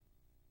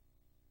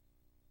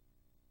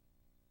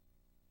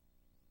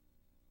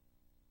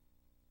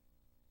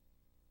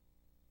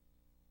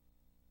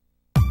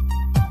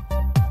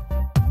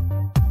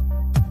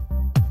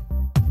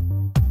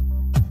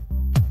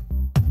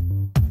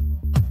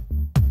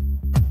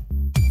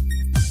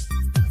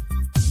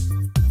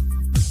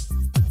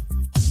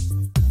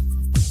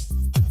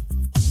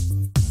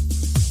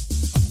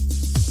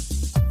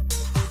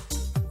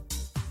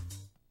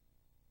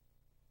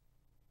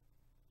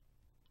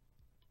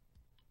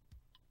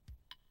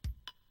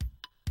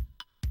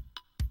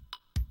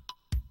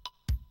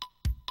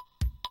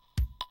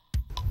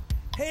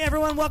Hey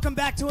everyone, welcome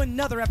back to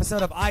another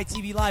episode of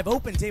ITV Live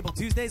Open Table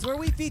Tuesdays, where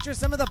we feature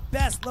some of the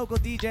best local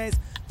DJs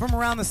from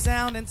around the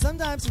sound and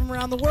sometimes from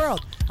around the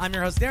world. I'm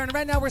your host Darren, and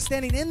right now we're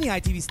standing in the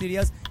ITV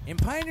studios in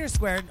Pioneer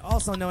Square,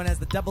 also known as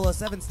the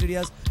 007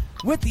 studios,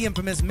 with the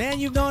infamous man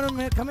you've known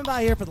him coming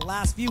by here for the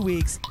last few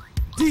weeks,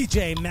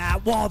 DJ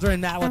Matt Waldron.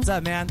 Matt, what's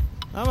up, man?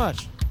 Not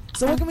much.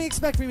 So what can we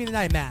expect from you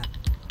tonight, Matt?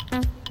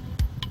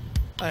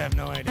 I have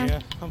no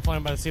idea. I'm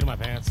flying by the seat of my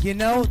pants. You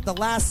know, the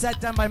last set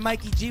done by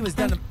Mikey G was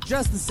done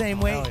just the same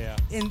way. Hell yeah.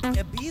 In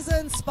Ibiza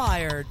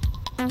inspired,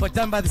 but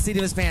done by the seat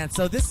of his pants.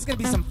 So this is going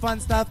to be some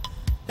fun stuff.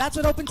 That's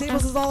what Open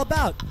Tables is all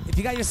about. If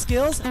you got your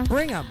skills,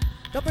 bring them.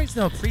 Don't bring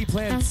no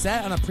pre-planned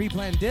set on a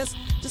pre-planned disc.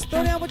 Just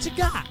throw down what you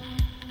got.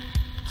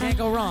 Can't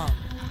go wrong.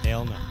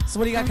 Hell no. So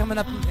what do you got coming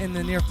up in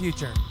the near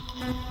future?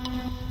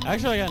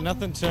 Actually, I got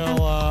nothing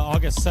till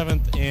August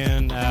 7th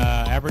in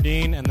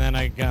Aberdeen, and then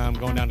I'm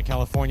going down to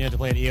California to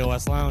play at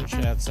EOS Lounge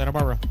at Santa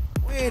Barbara.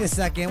 Wait a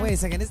second.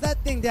 Is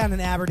that thing down in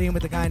Aberdeen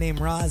with the guy named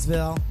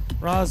Rosville?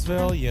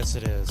 Rosville, yes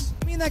it is.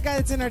 You mean that guy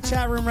that's in our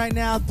chat room right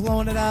now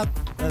blowing it up?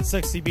 That's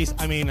 60 Beast.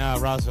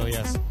 Rosville,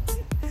 yes.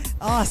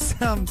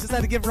 Awesome. Just had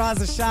to give Roz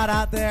a shot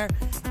out there,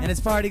 and it's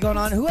party going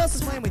on. Who else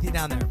is playing with you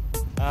down there?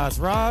 It's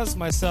Roz,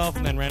 myself,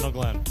 and then Randall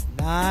Glenn.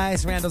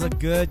 Nice. Randall's a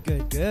good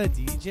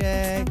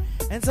DJ.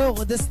 And so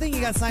this thing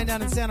you got signed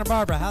down in Santa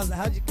Barbara,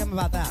 how'd you come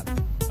about that?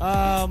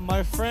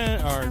 My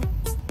friend,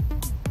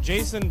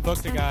 Jason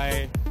booked a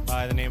guy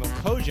by the name of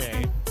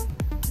Koj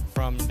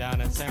from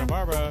down in Santa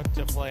Barbara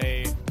to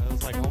play. It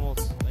was like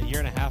almost a year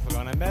and a half ago,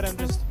 and I met him,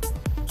 just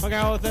hung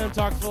out with him,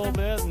 talked for a little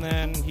bit, and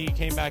then he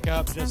came back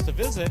up just to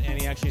visit,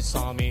 and he actually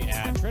saw me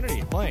at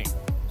Trinity playing.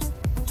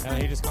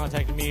 And he just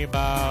contacted me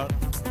about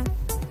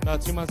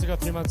 3 months ago,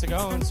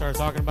 and started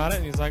talking about it,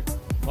 and he's like,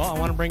 well, I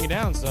want to bring you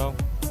down, so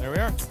there we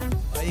are.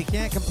 Well, you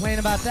can't complain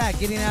about that.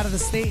 Getting out of the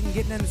state and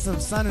getting into some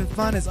sun and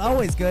fun is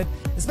always good,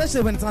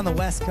 especially when it's on the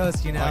West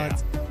Coast, you know. Oh, yeah.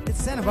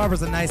 It's Santa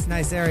Barbara's a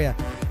nice area.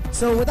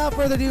 So without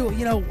further ado,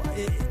 you know,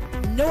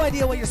 no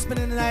idea what you're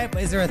spinning tonight,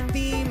 but is there a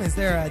theme? Is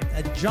there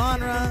a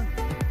genre?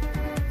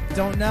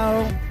 Don't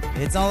know.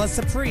 It's all a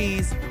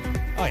surprise.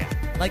 Oh, yeah.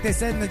 Like they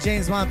said in the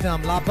James Bond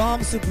film, La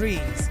Bombe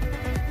Surprise.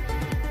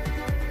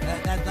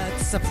 That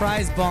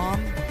surprise bomb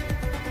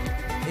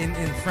in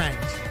French.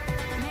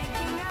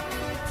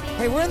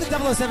 Hey, we're in the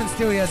 007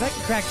 studios. I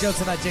can crack jokes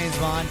about James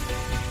Bond.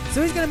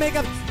 So he's going to make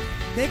up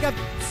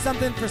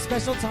something for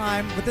special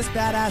time with this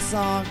badass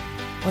song.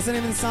 What's the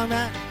name of the song,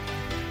 Matt?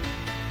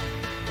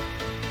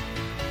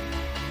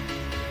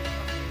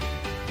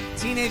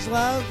 Teenage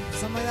Love?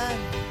 Something like that?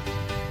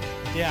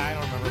 Yeah, I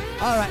don't remember.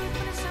 All right.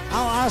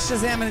 I'll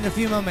Shazam it in a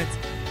few moments.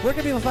 Where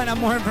can people find out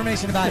more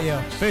information about you?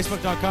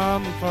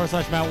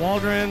 Facebook.com/Matt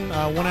Waldron,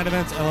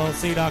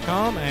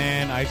 OneNightEventsLLC.com,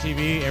 and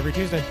ITV every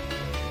Tuesday.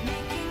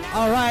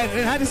 All right,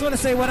 and I just want to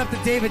say what up to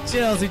David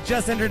Chills, who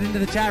just entered into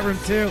the chat room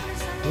too.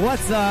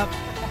 What's up?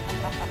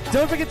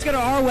 Don't forget to go to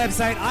our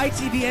website,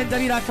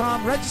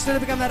 itvnw.com, register to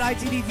become that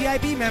ITV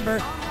VIP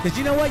member, because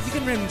you know what? You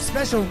can win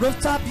special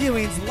rooftop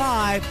viewings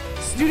live,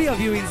 studio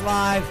viewings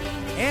live,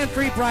 and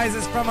free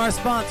prizes from our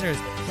sponsors.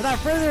 Without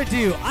further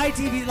ado,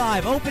 ITV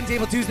Live Open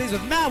Table Tuesdays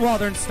with Matt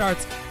Waldron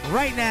starts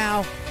right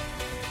now,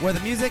 where the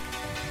music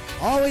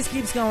always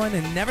keeps going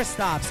and never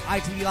stops.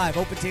 ITV Live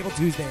Open Table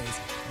Tuesdays,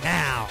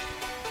 now.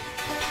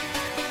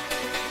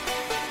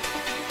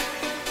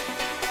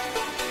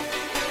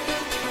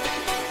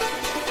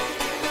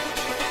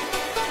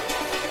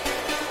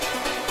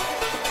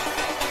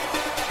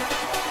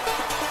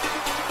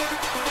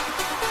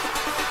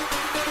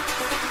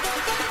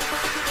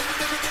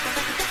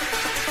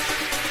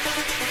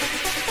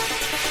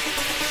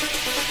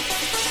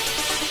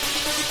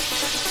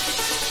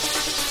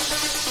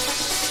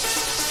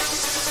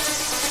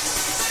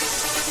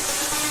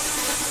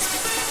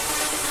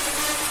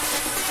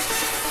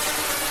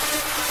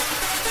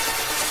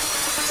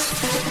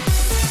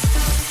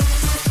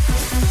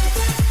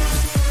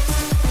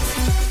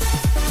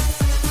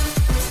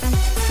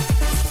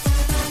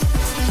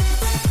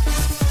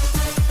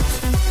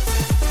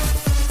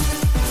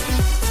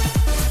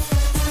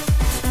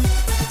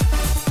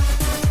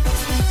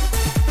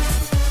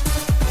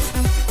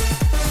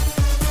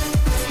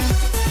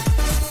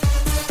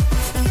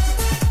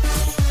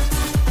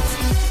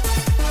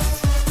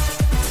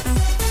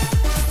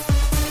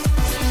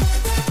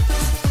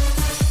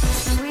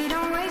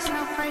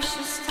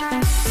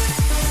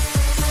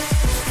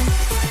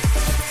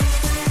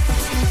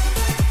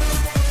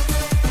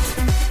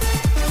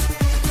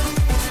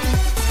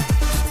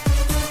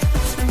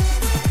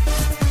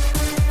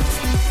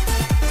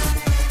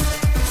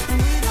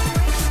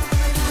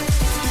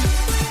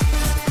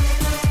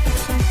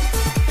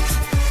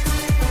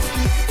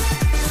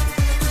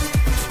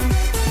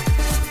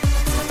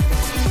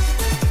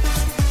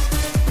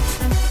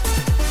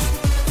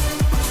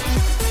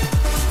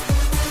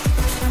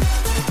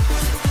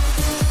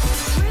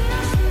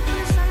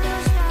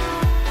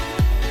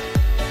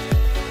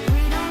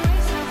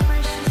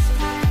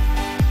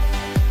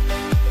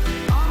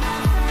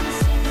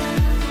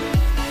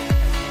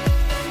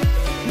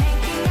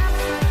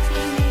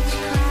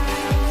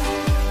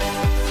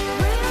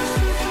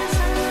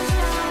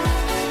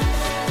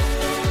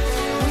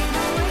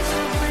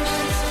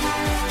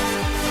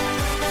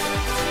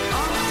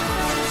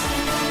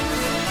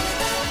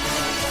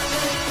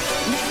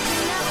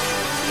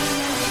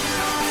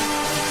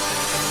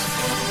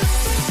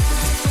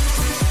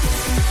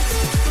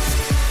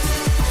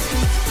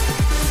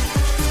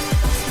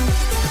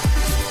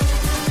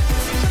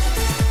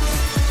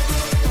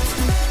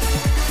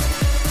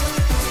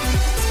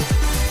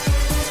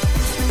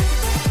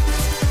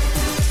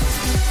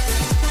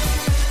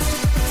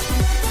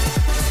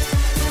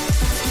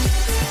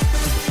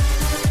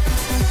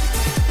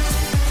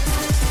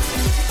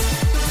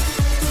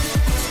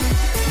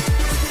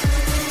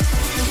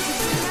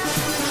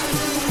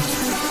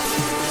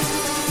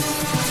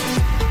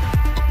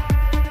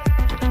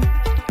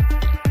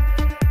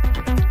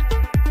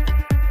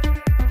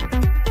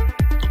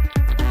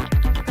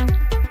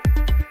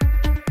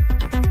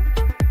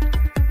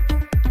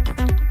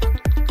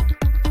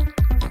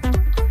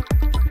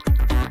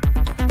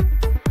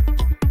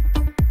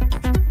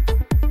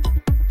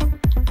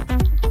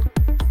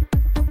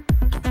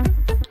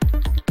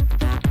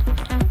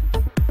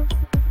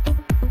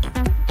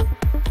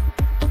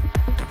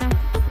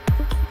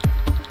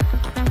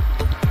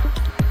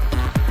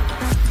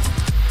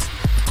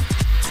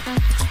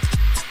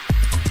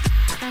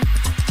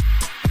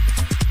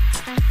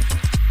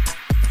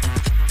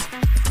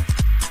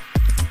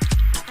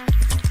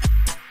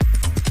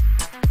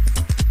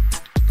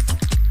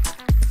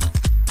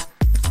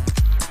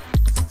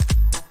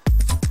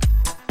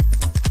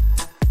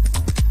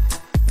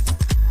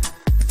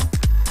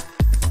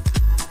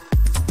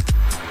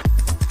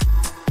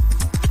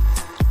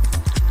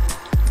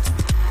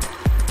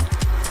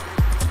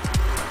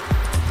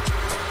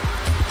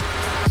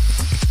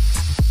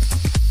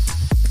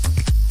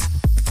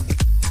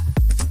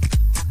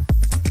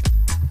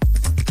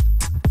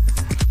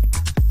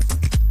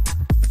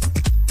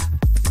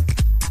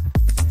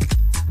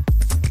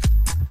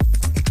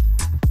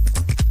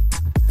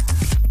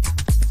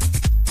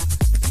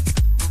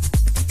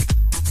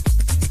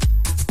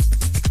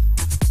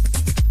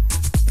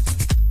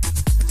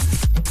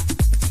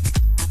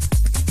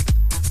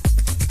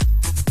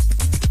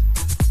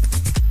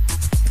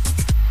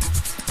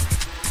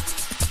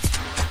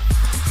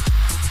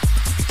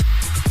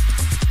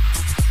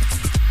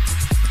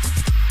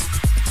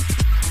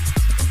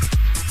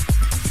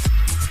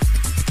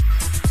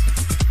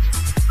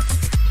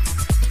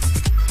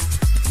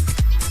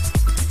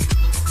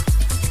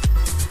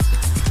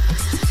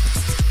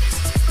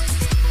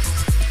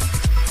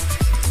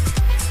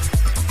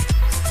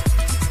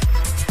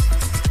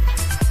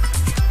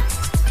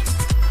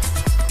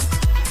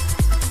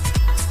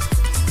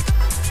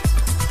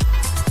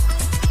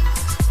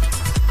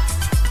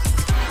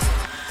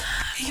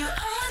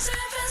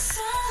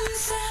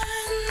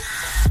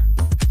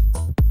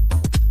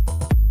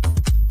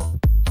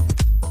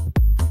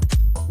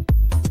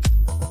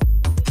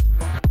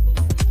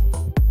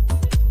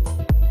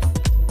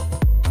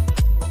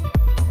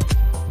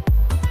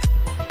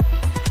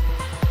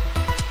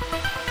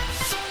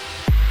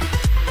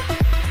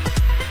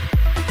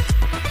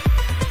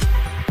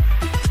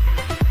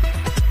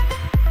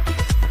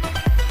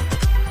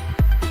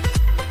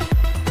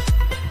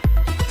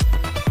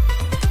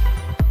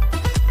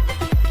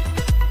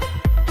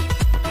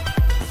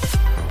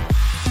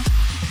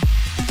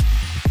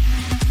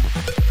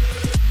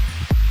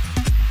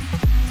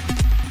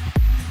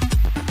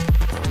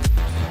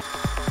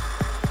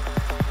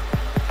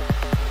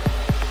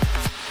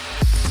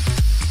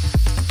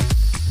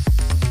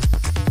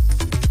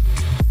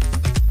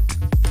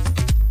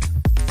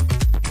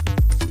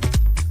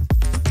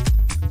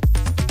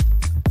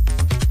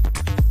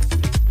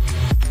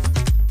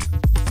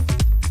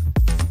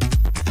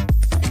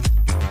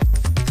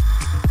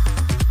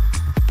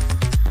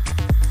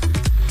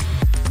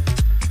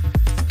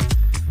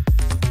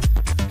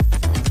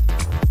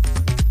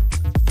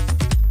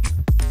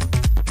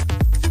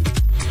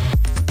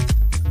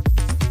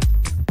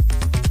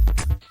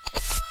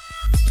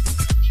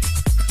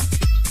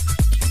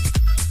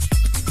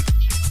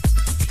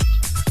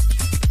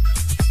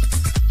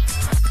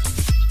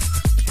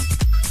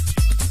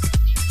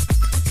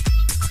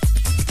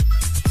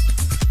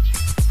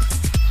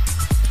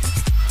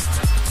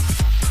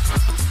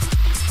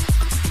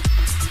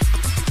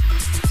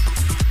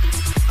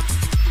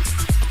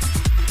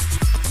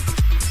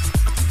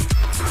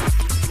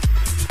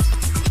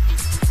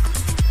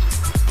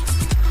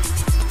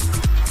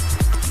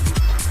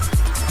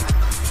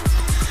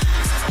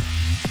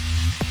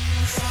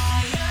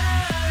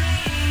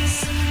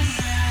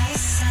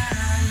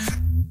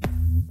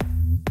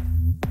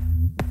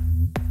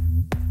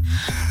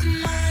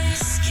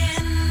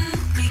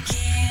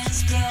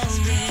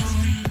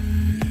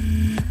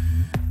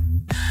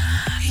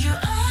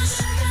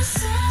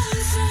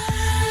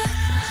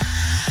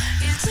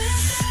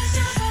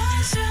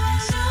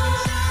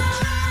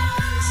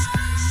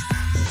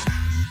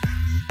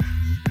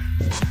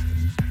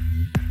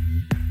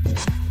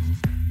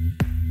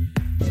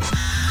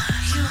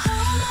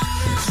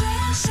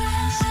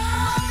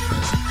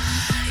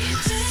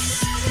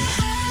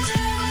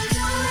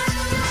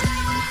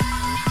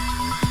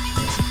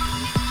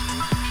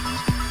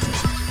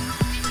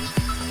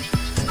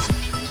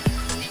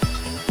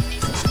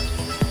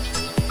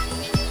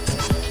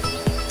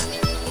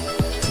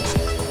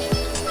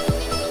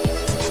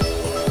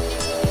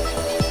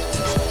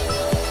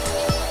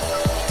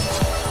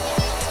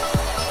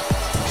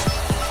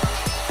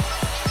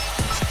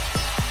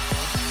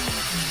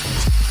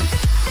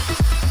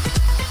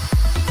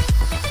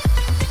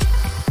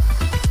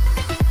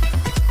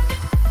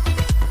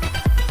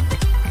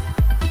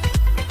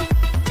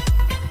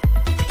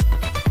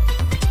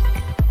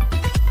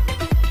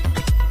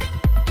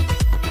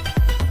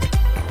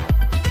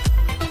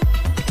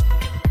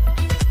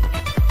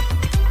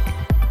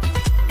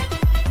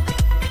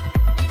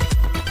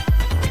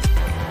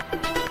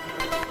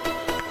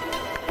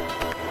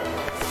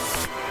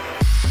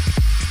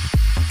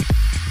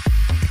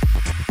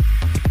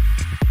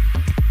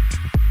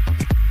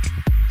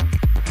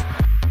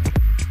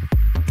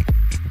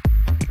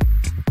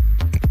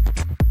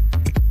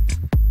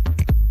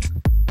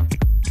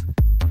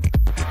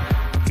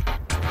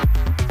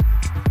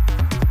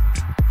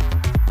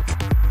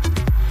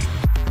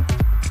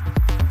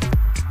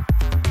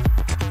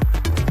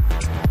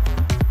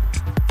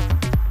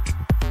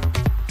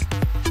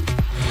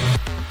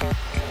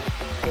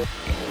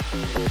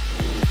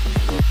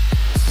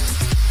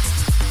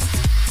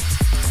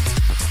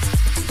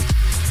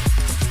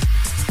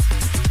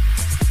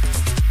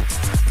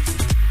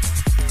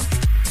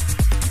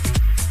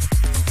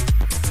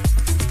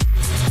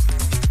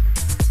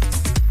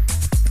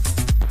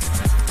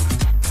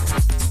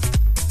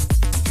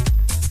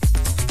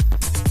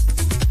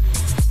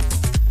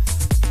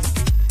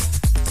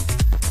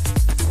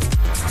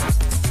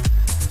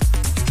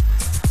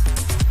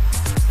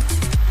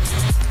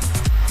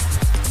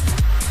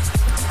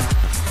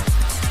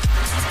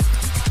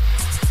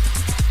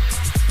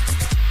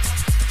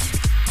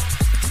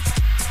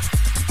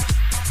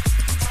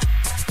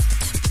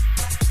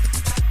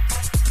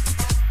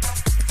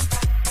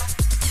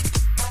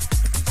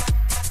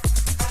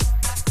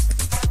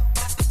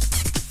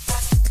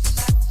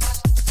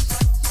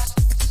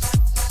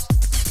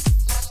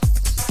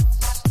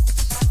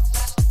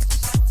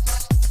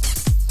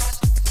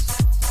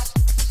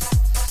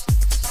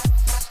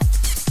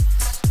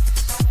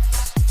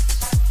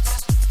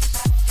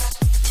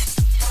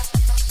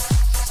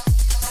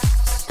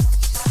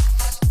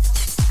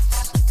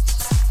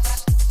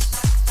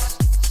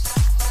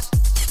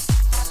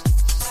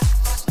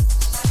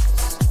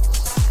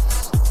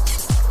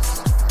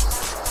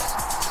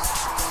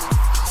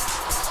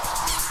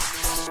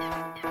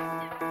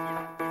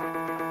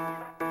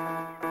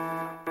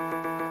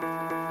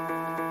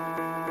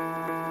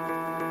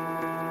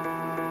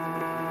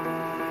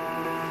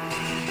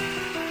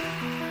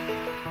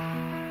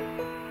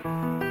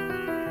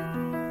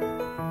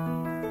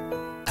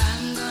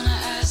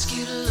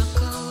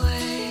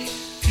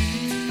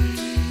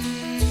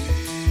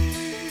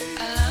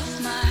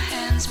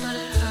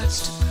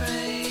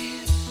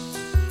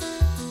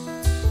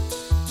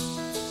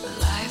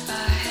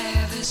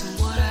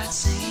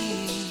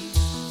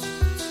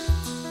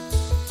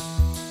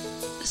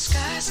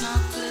 sky's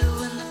not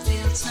blue and the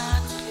field's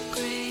not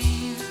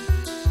green.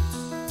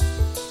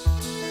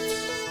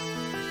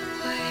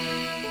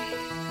 Wait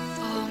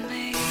for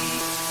me.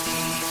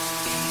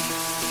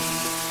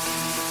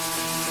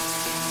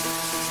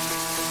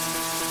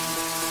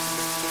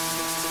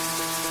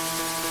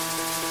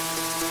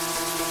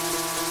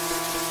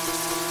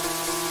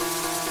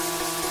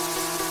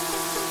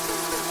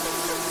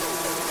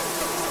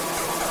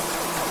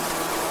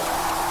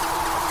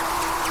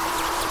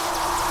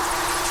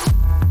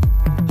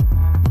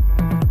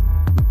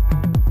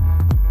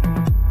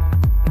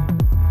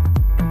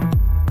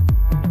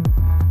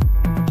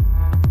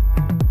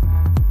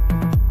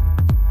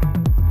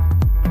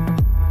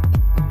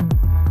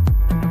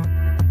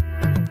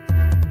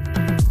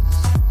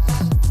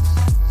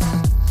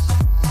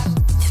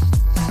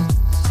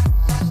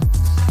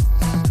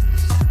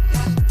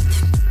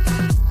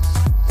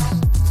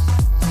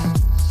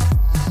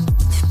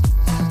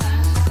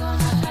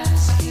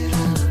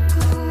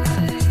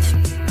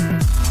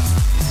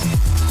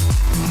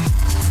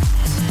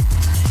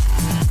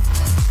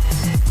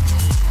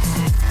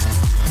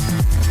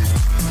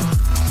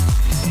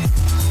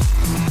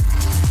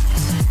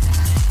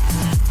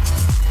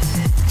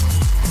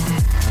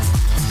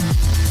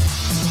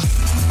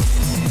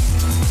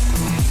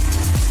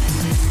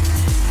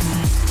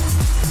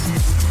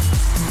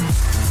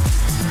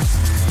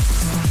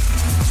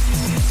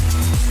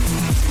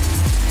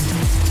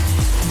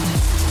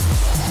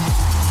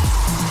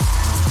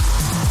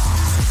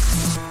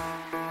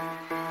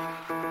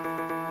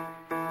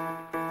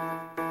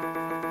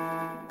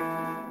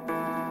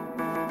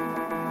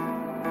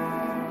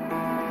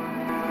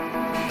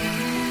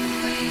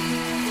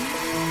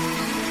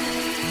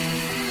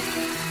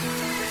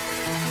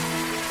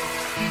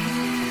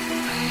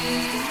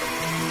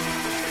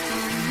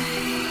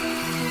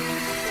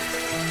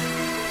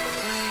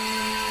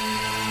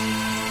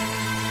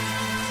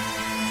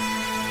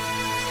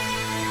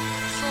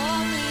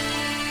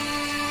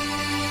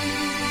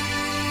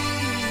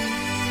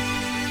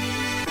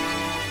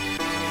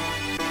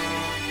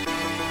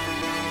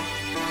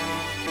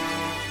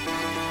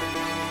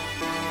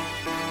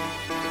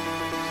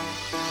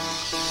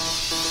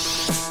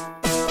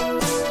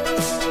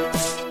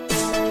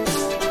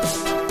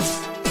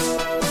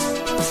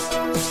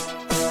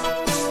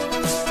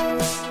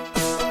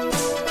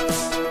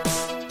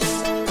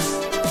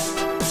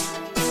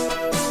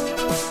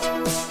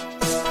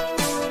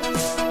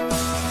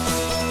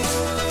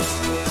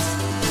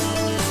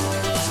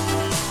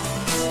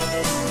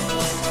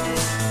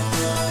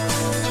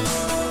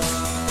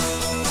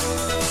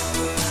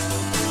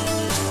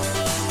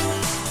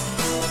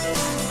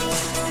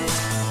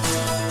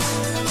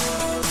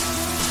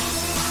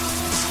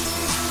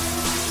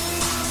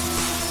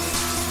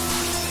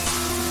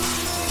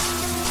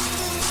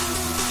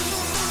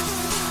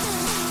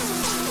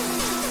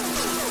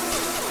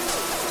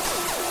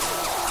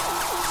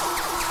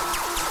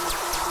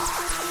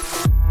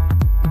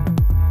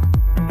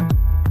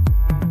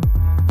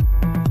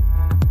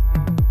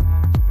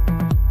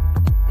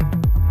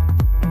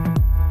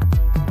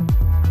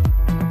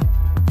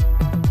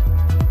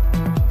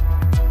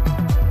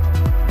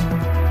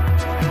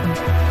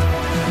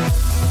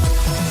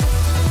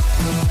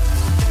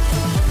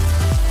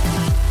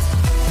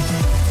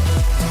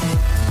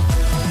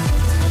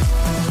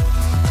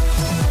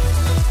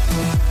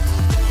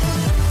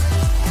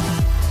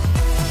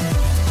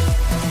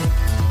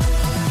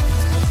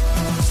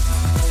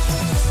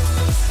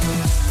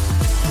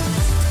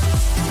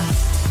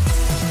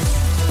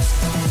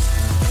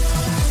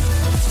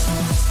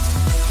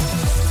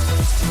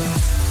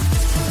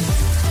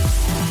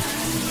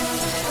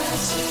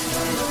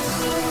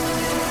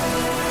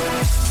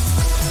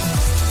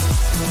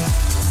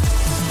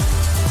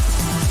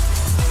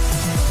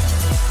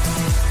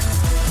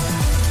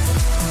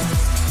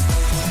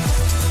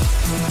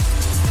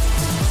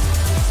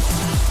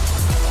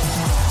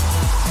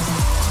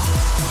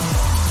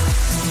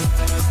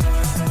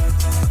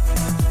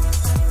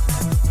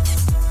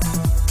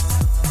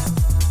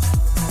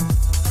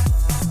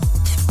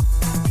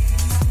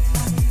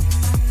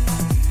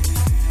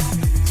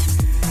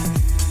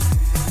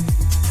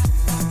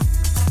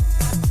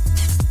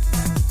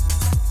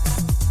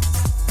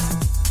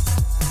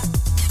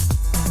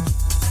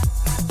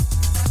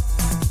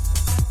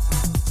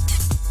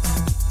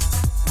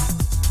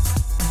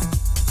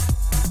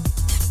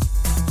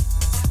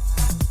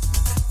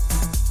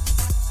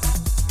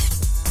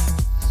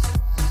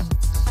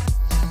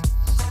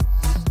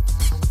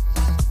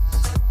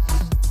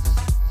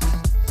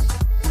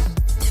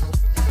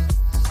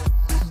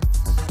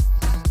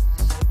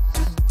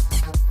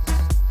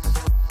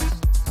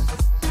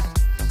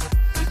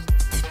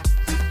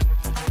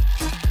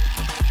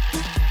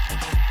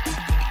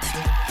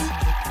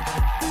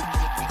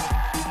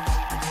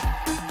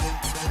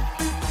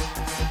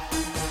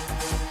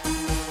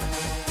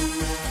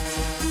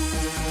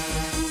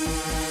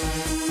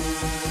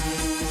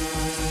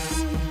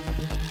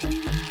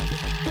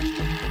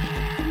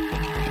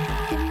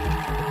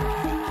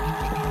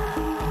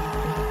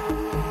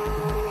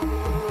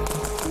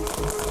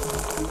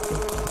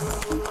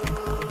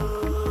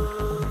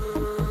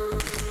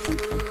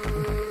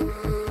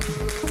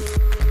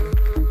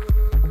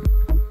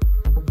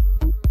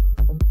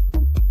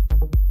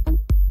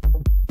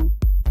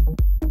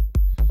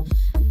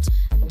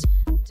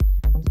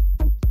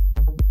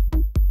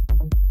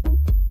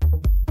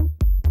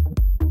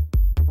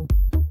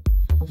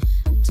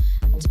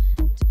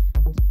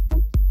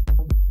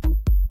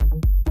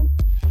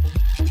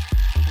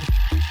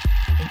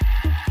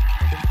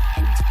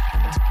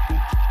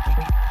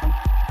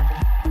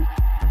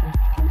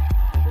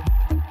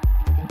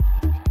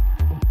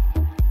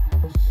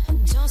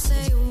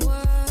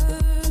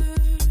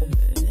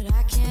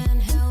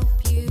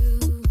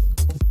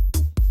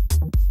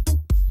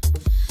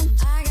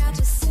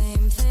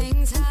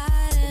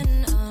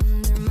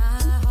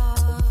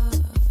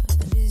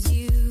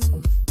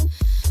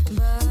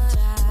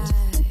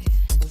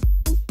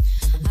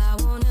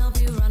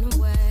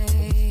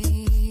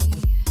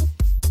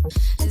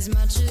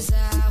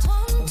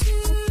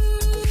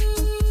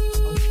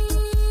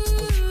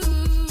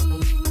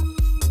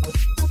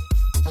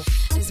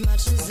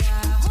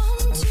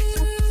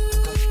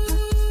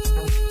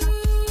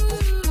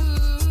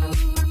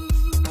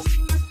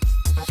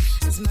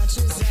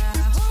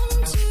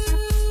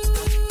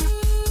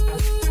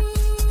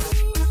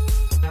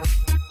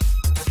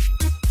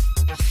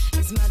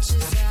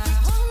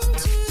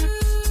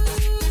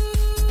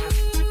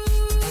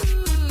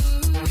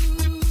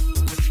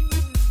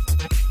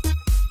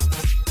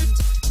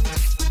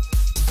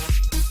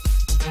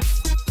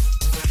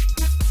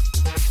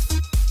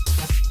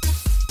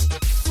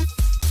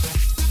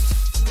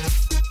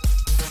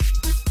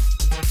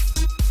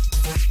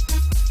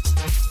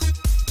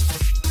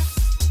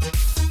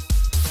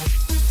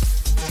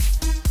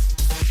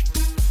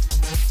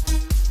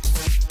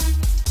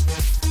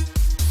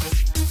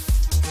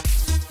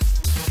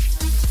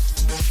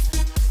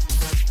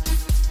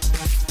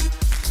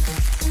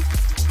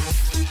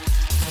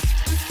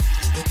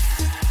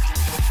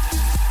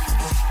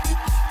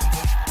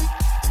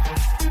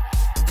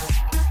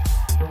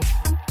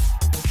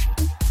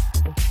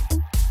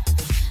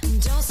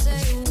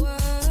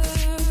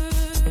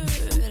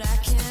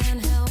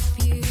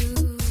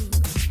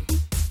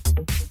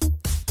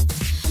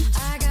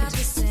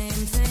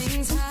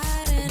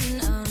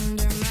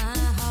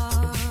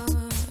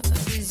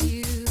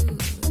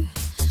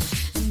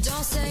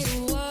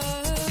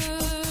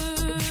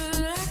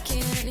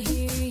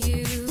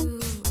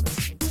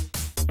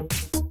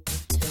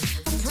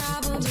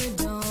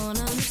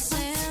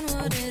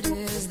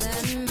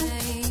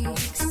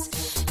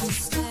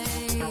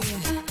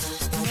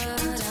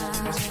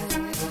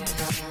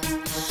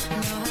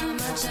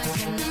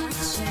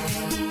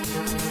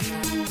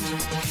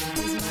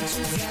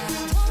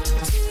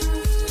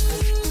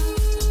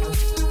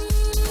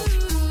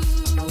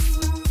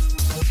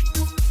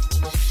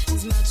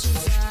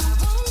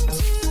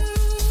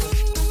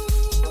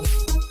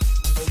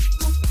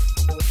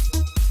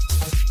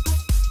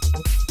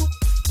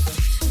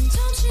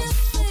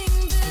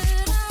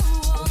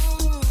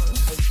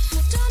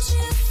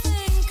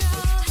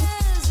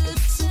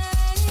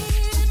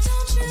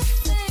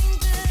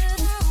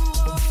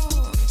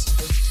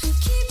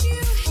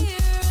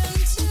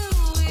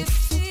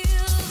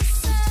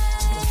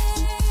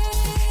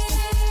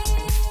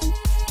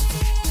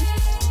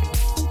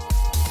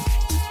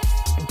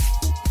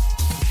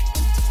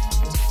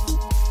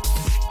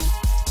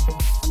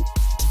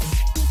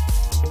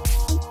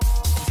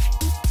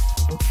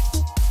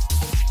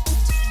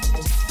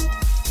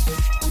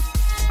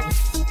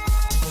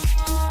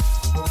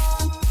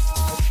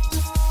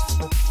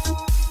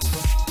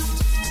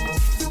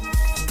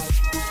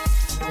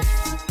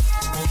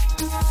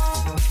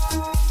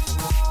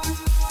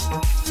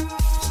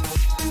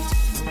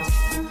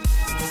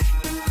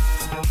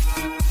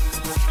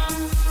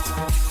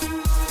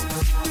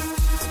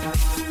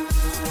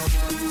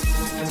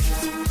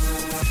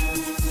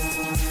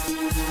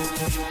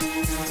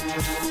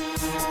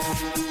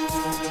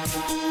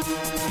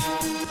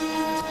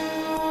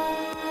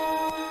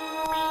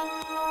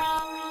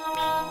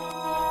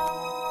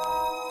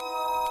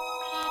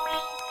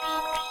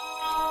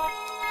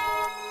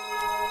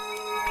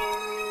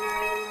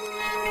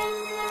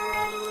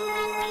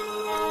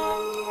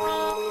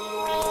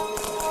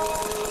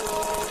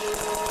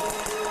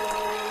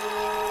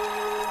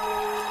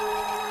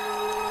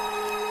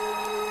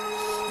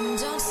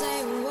 Don't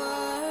say a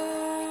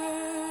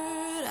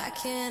word, I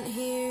can't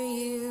hear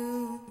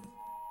you.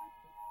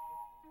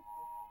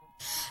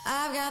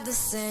 I've got the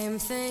same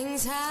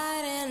things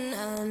hiding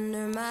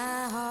under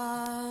my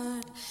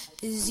heart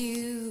as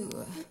you.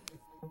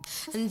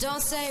 And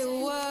don't say a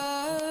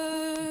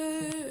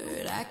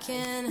word, I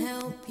can't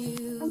help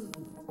you.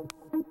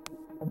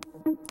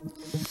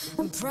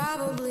 I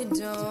probably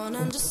don't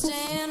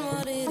understand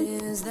what it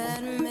is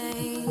that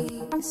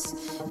makes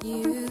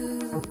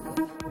you.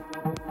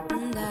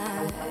 And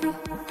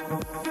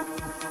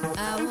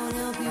I won't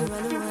help you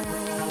run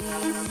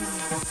away.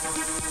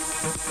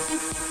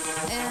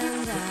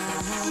 And I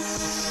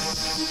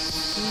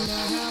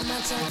know how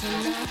much I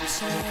cannot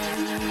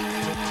change,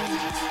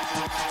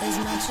 as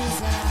much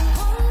as I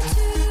want to.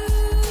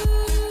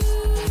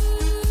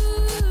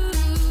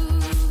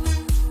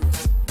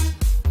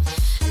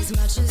 As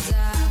much as I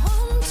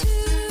want to.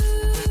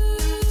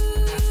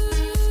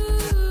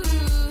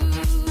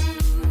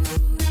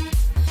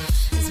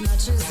 As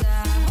much as I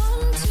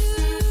want to.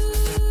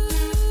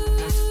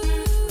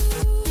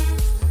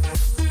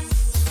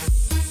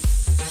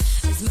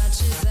 As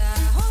much as I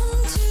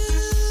want to.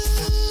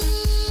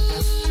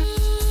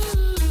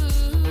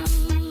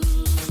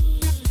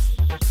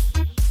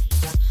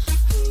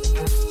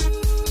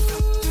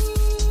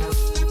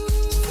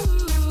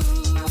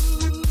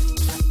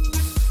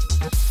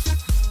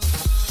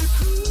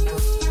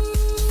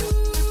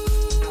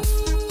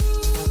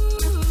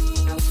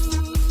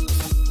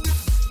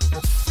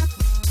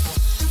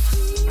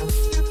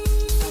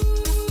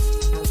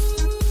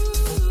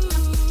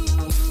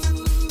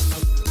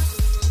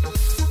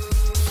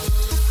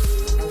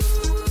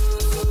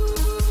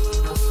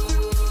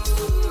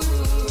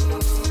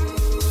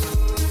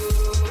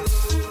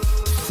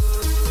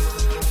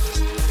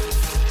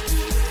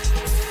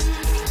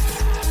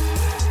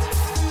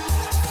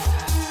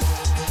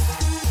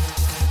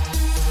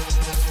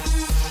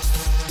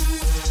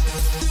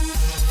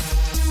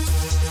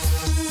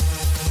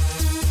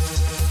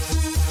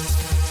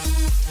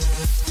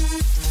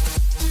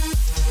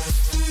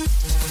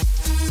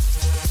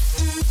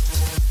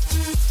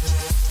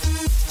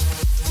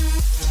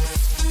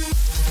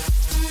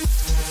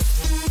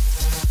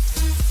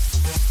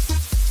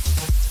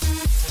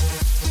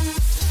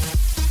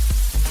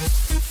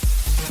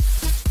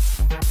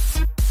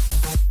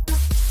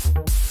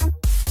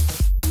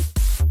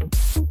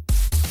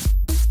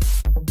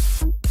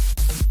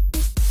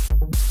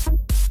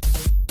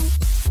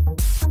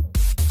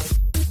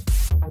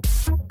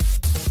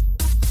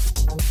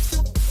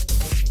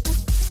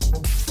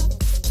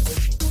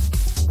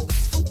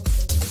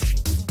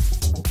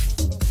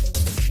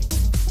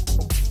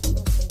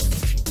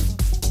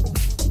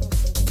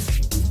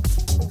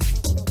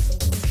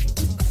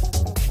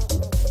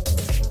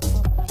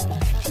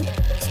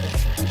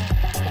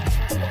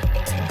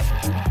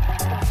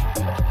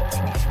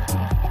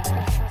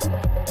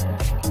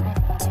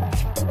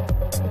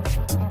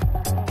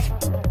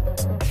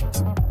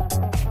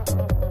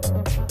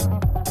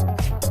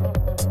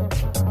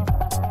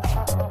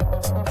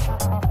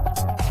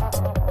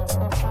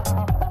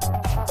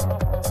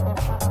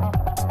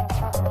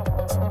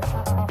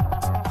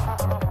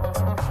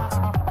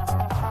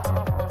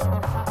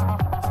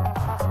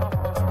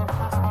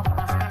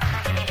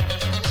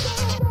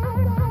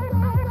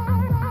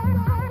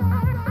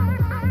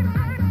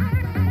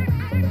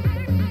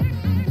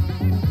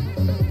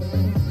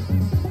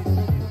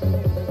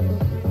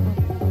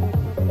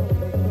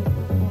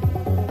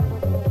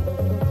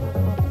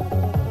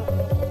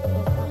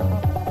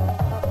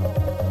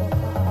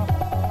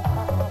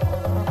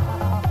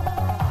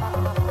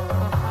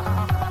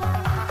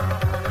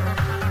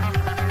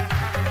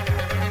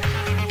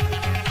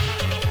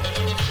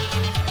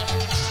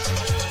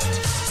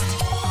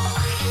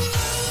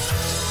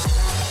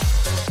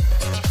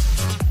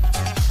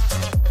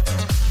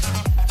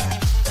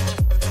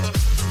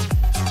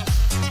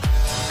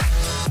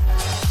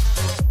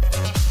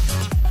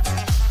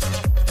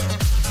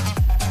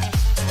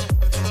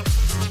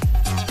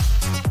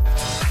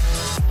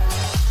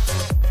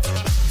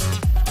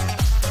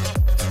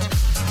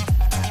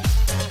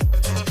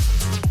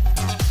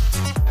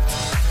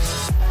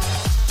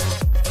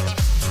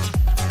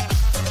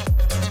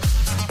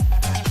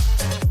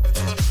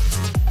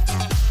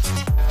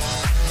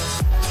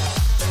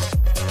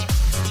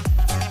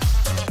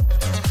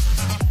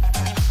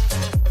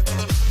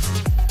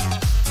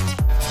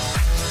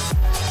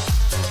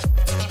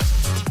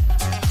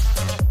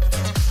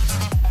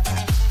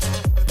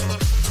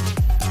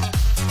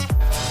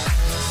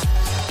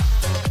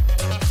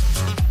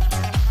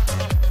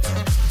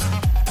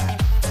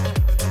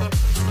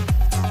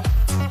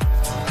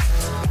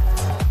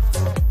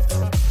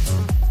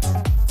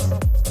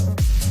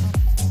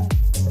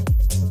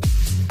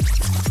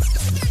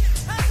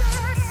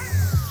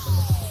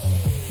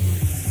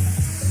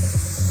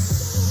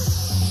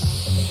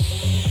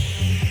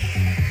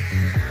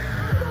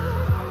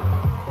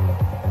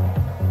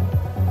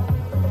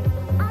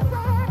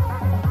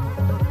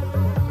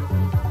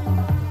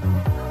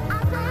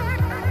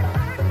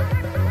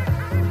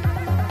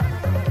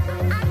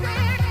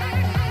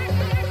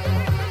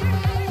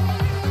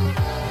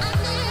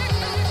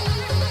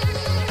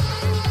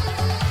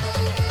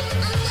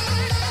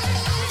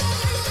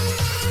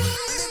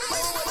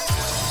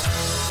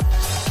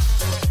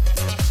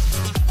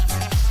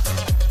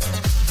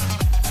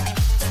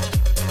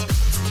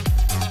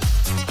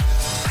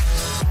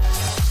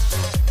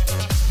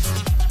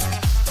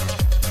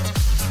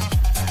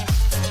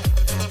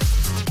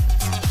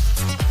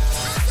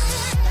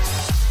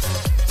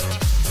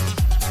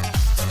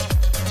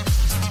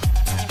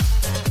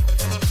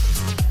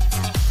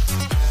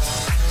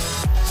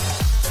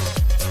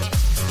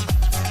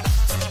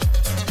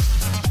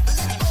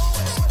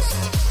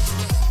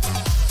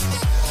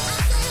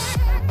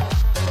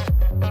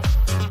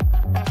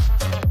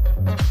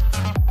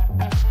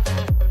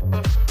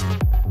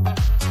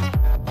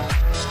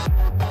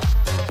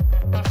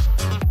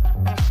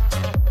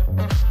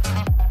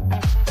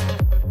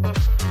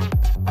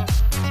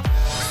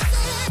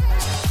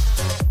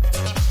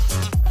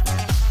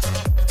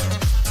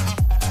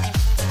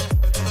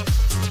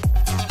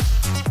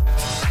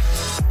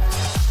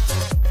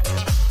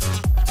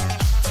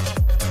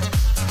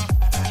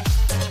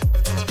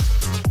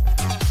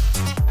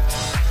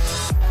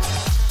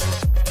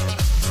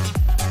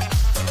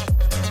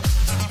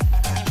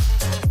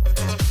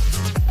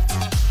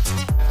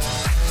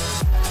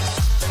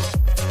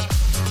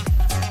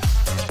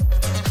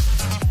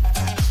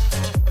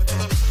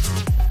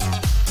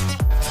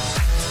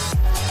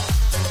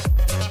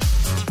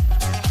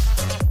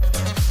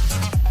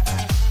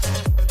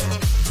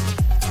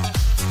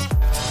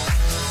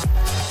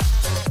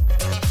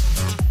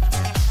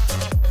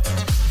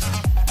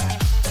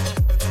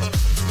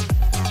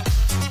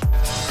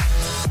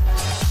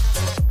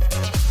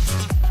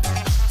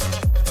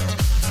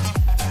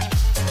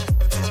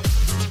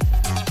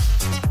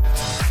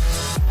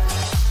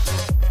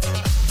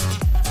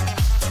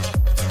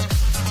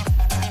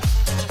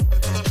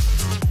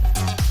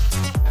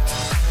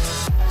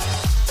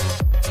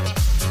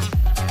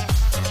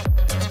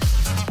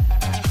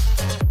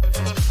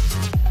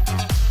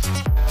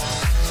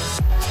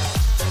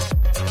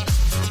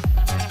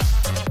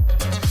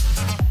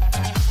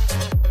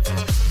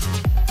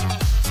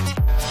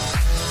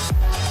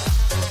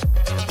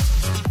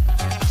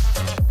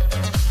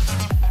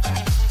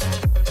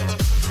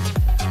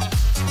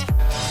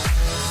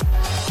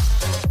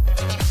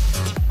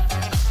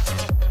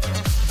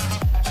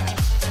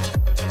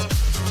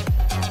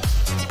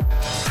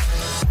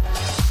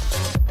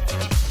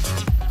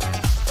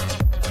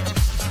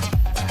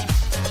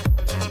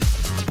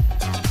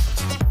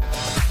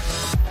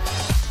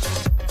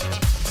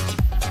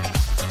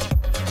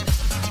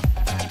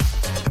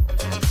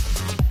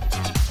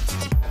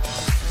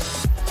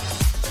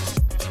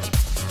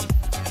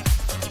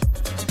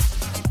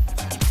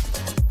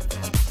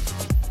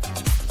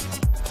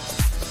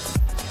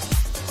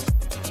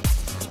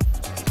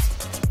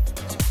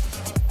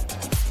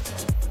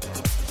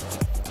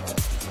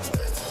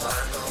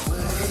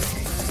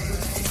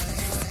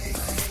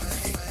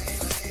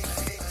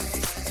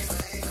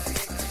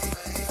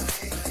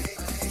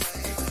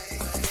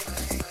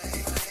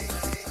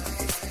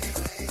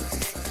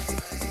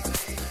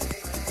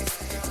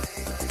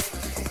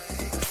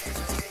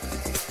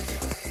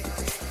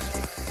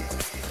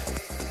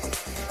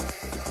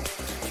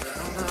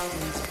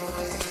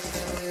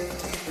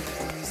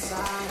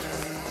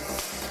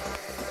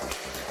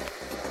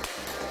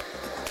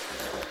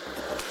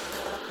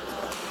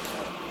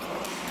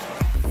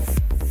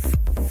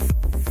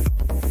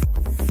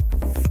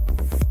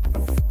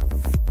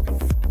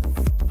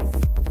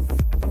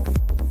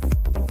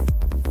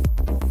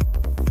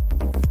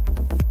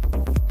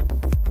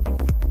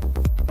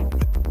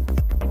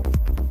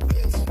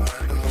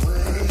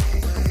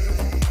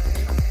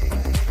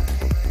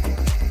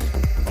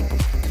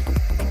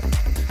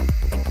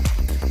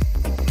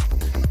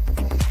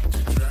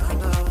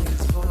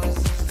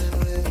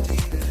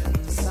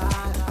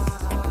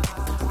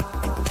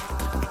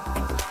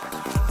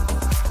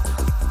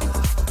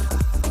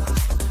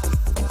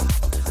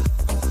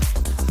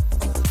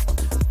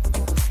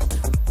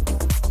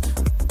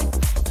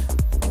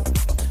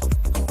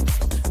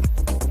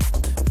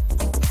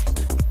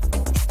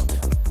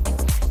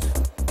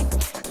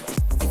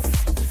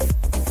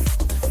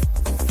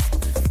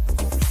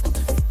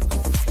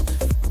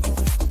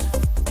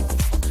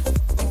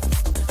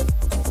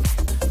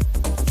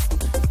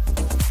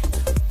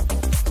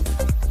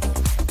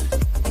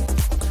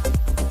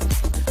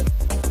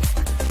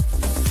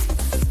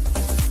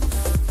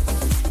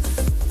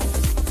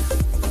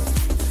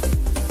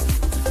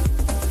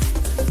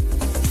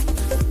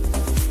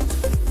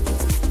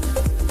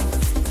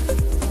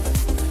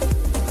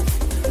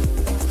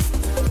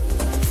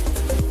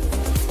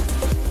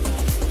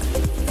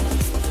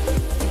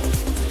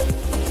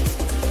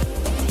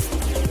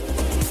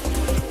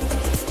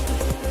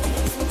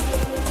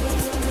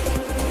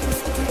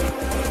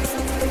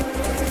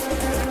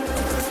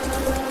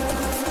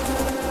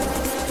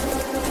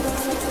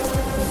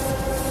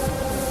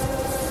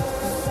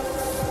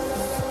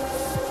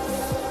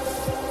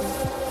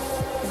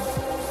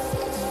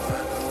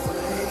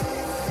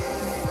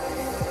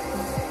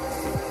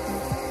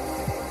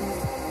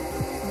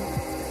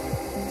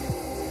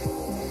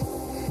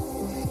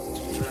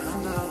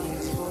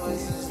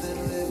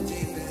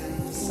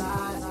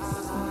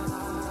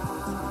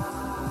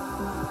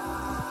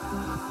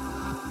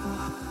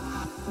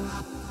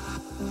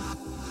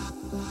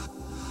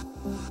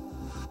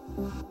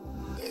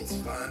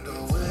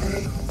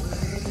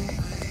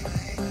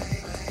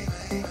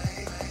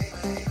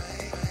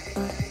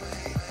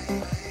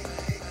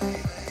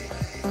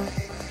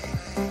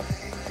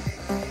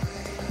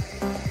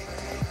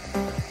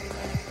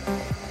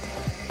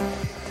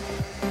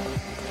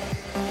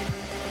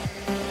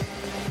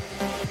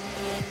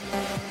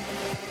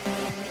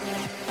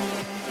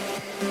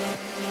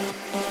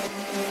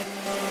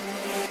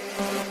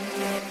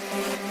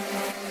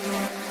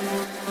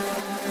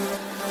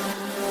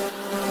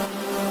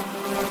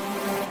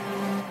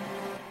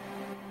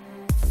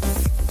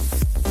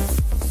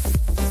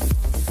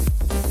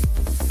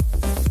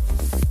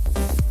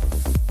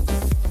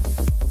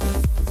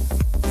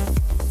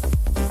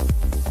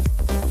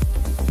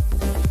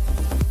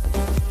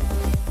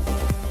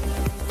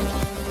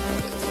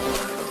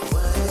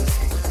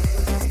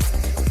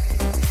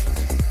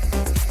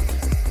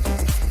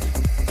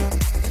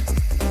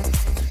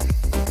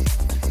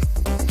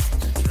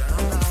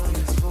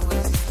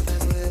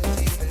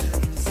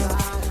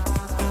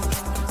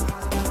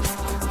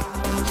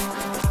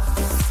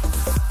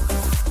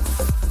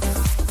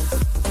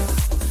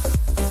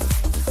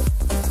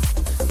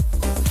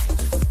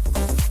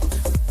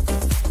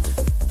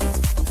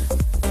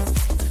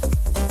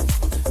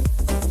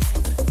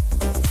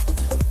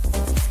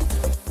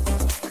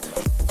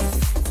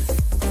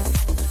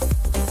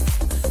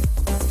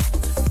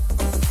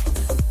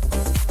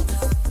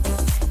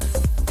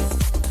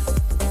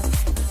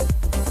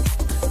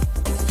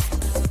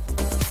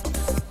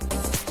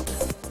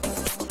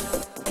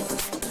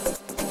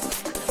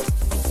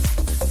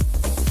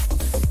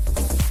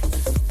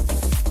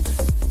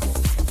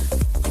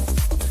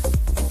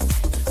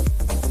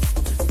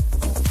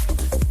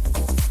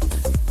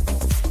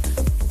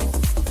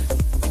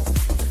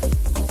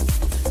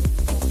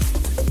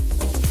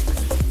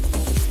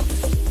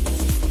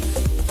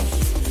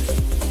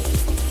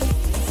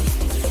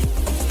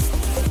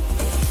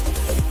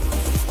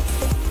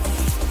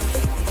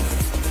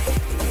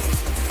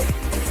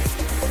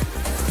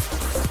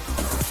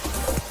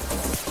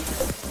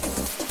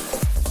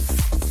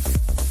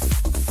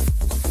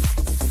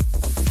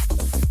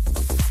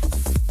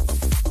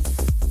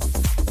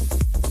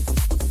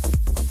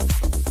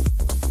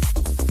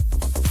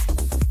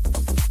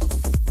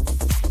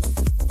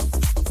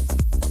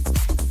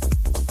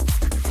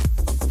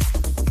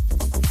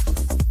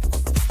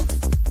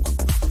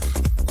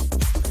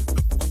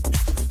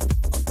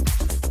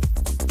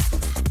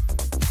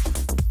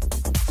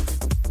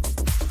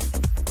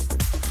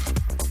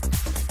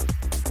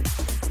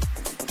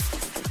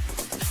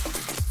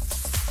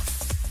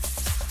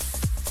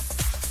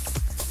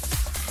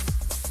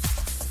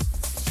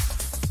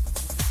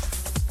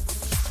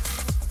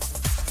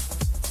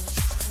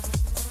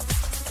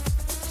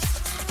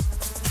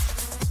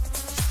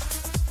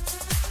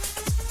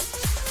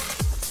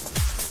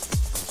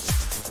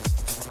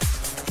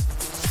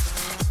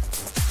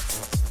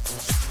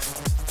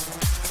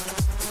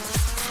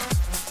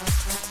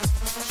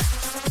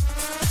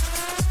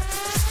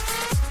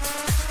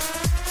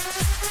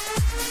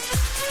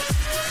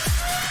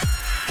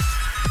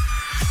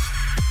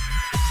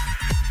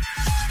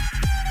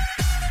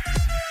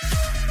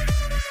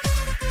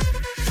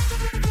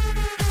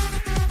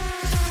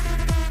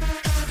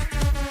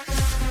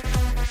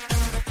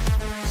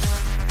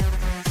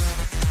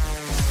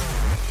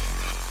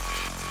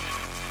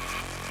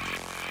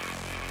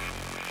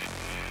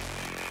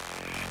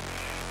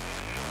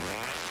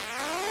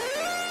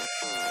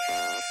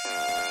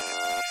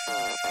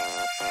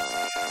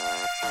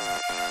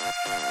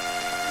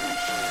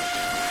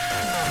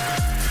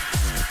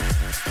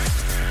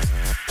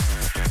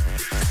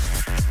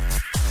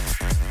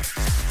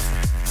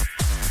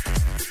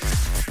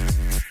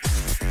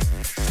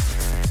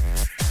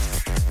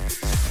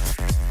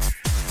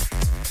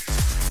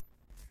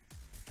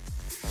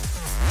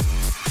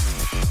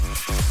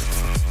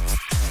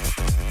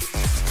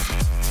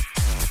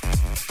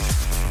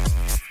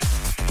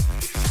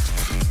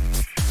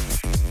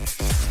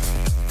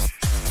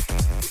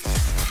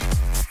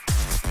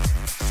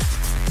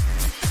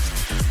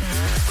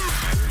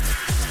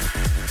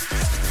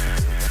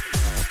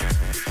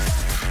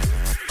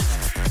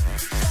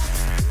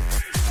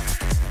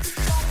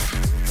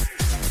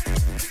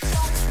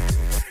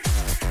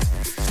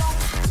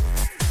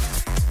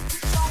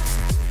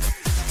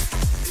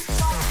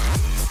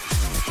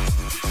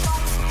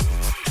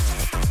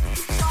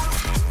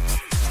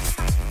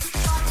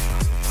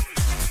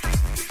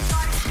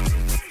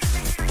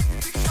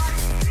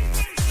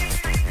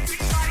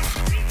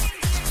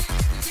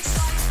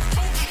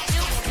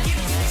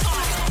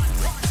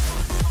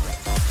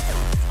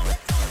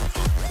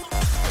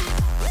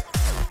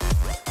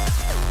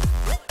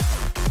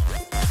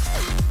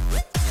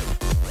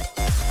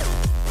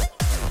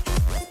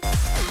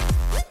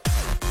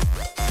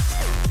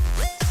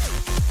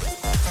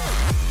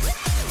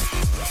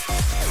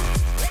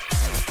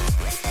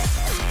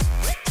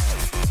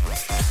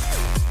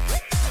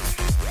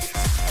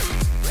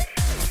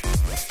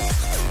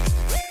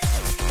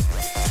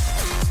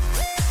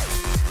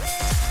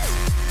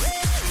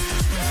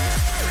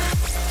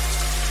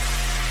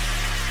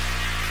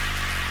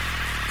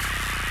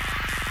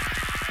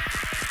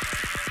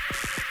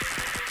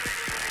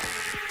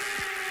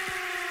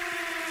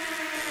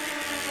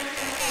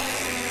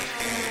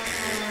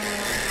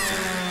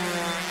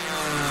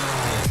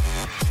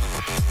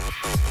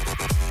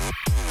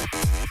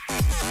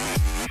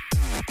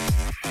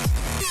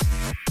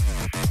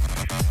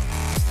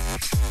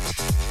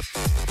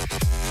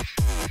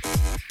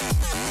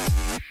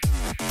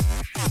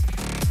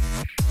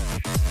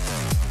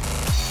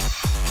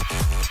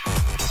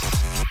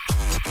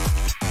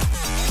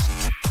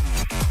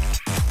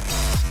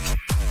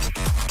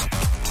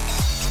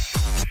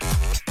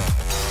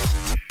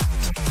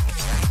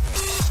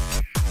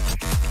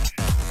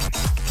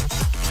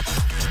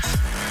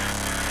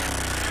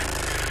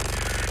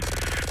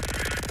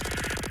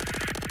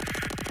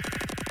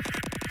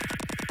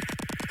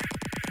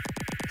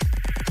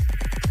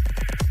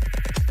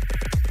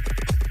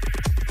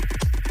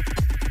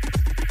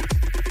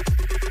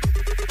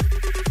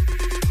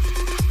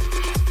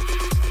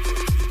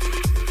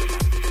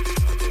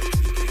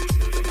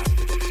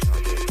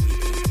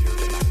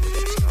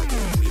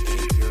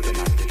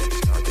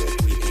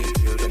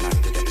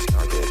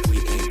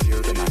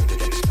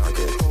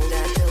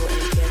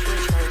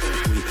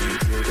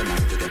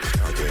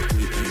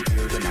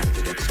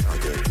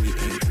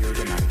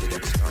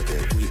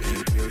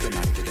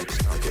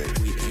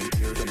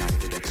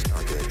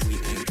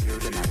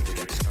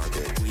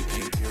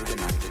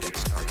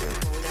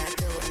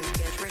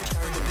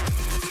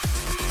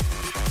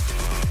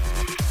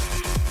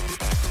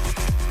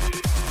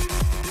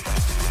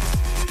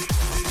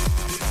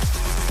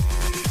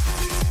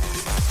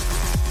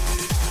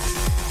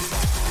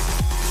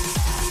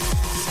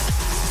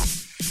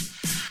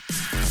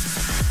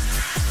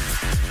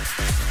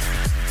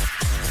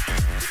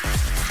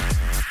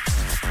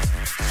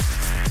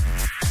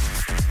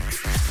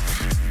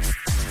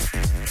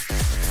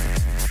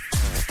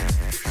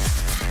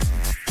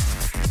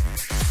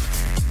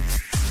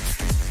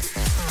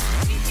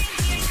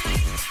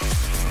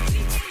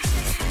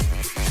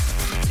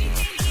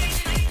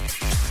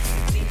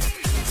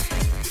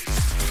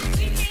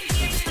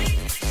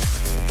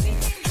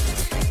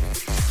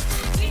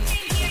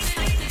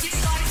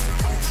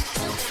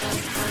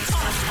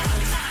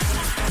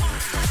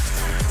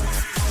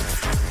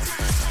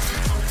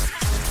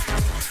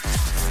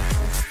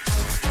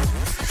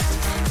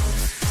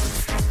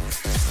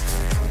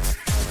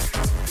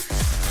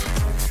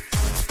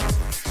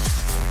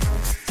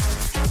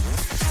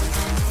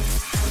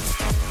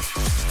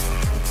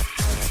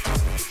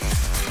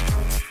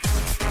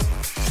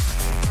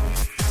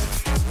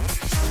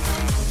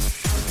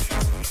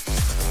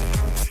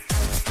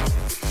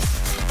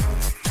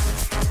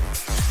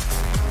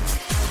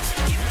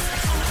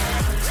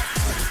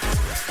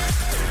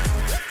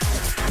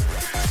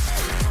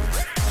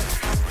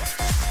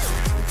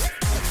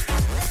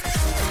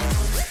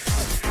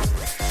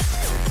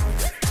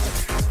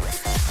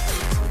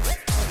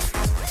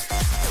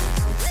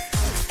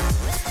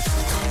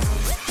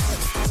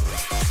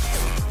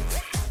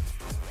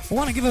 I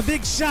want to give a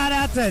big shout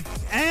out to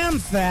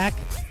AmFac,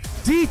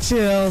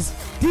 D-Chills,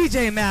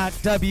 DJ Matt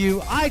W,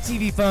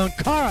 ITV Phone,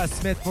 Cara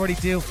Smith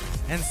 42,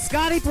 and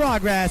Scotty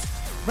Progress.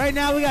 Right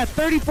now we got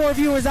 34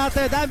 viewers out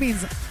there. That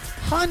means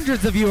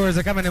hundreds of viewers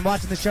are coming and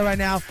watching the show right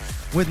now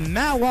with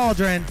Matt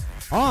Waldron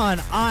on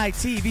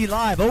ITV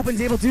Live. Open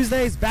Table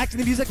Tuesdays, back to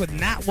the music with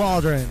Matt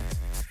Waldron.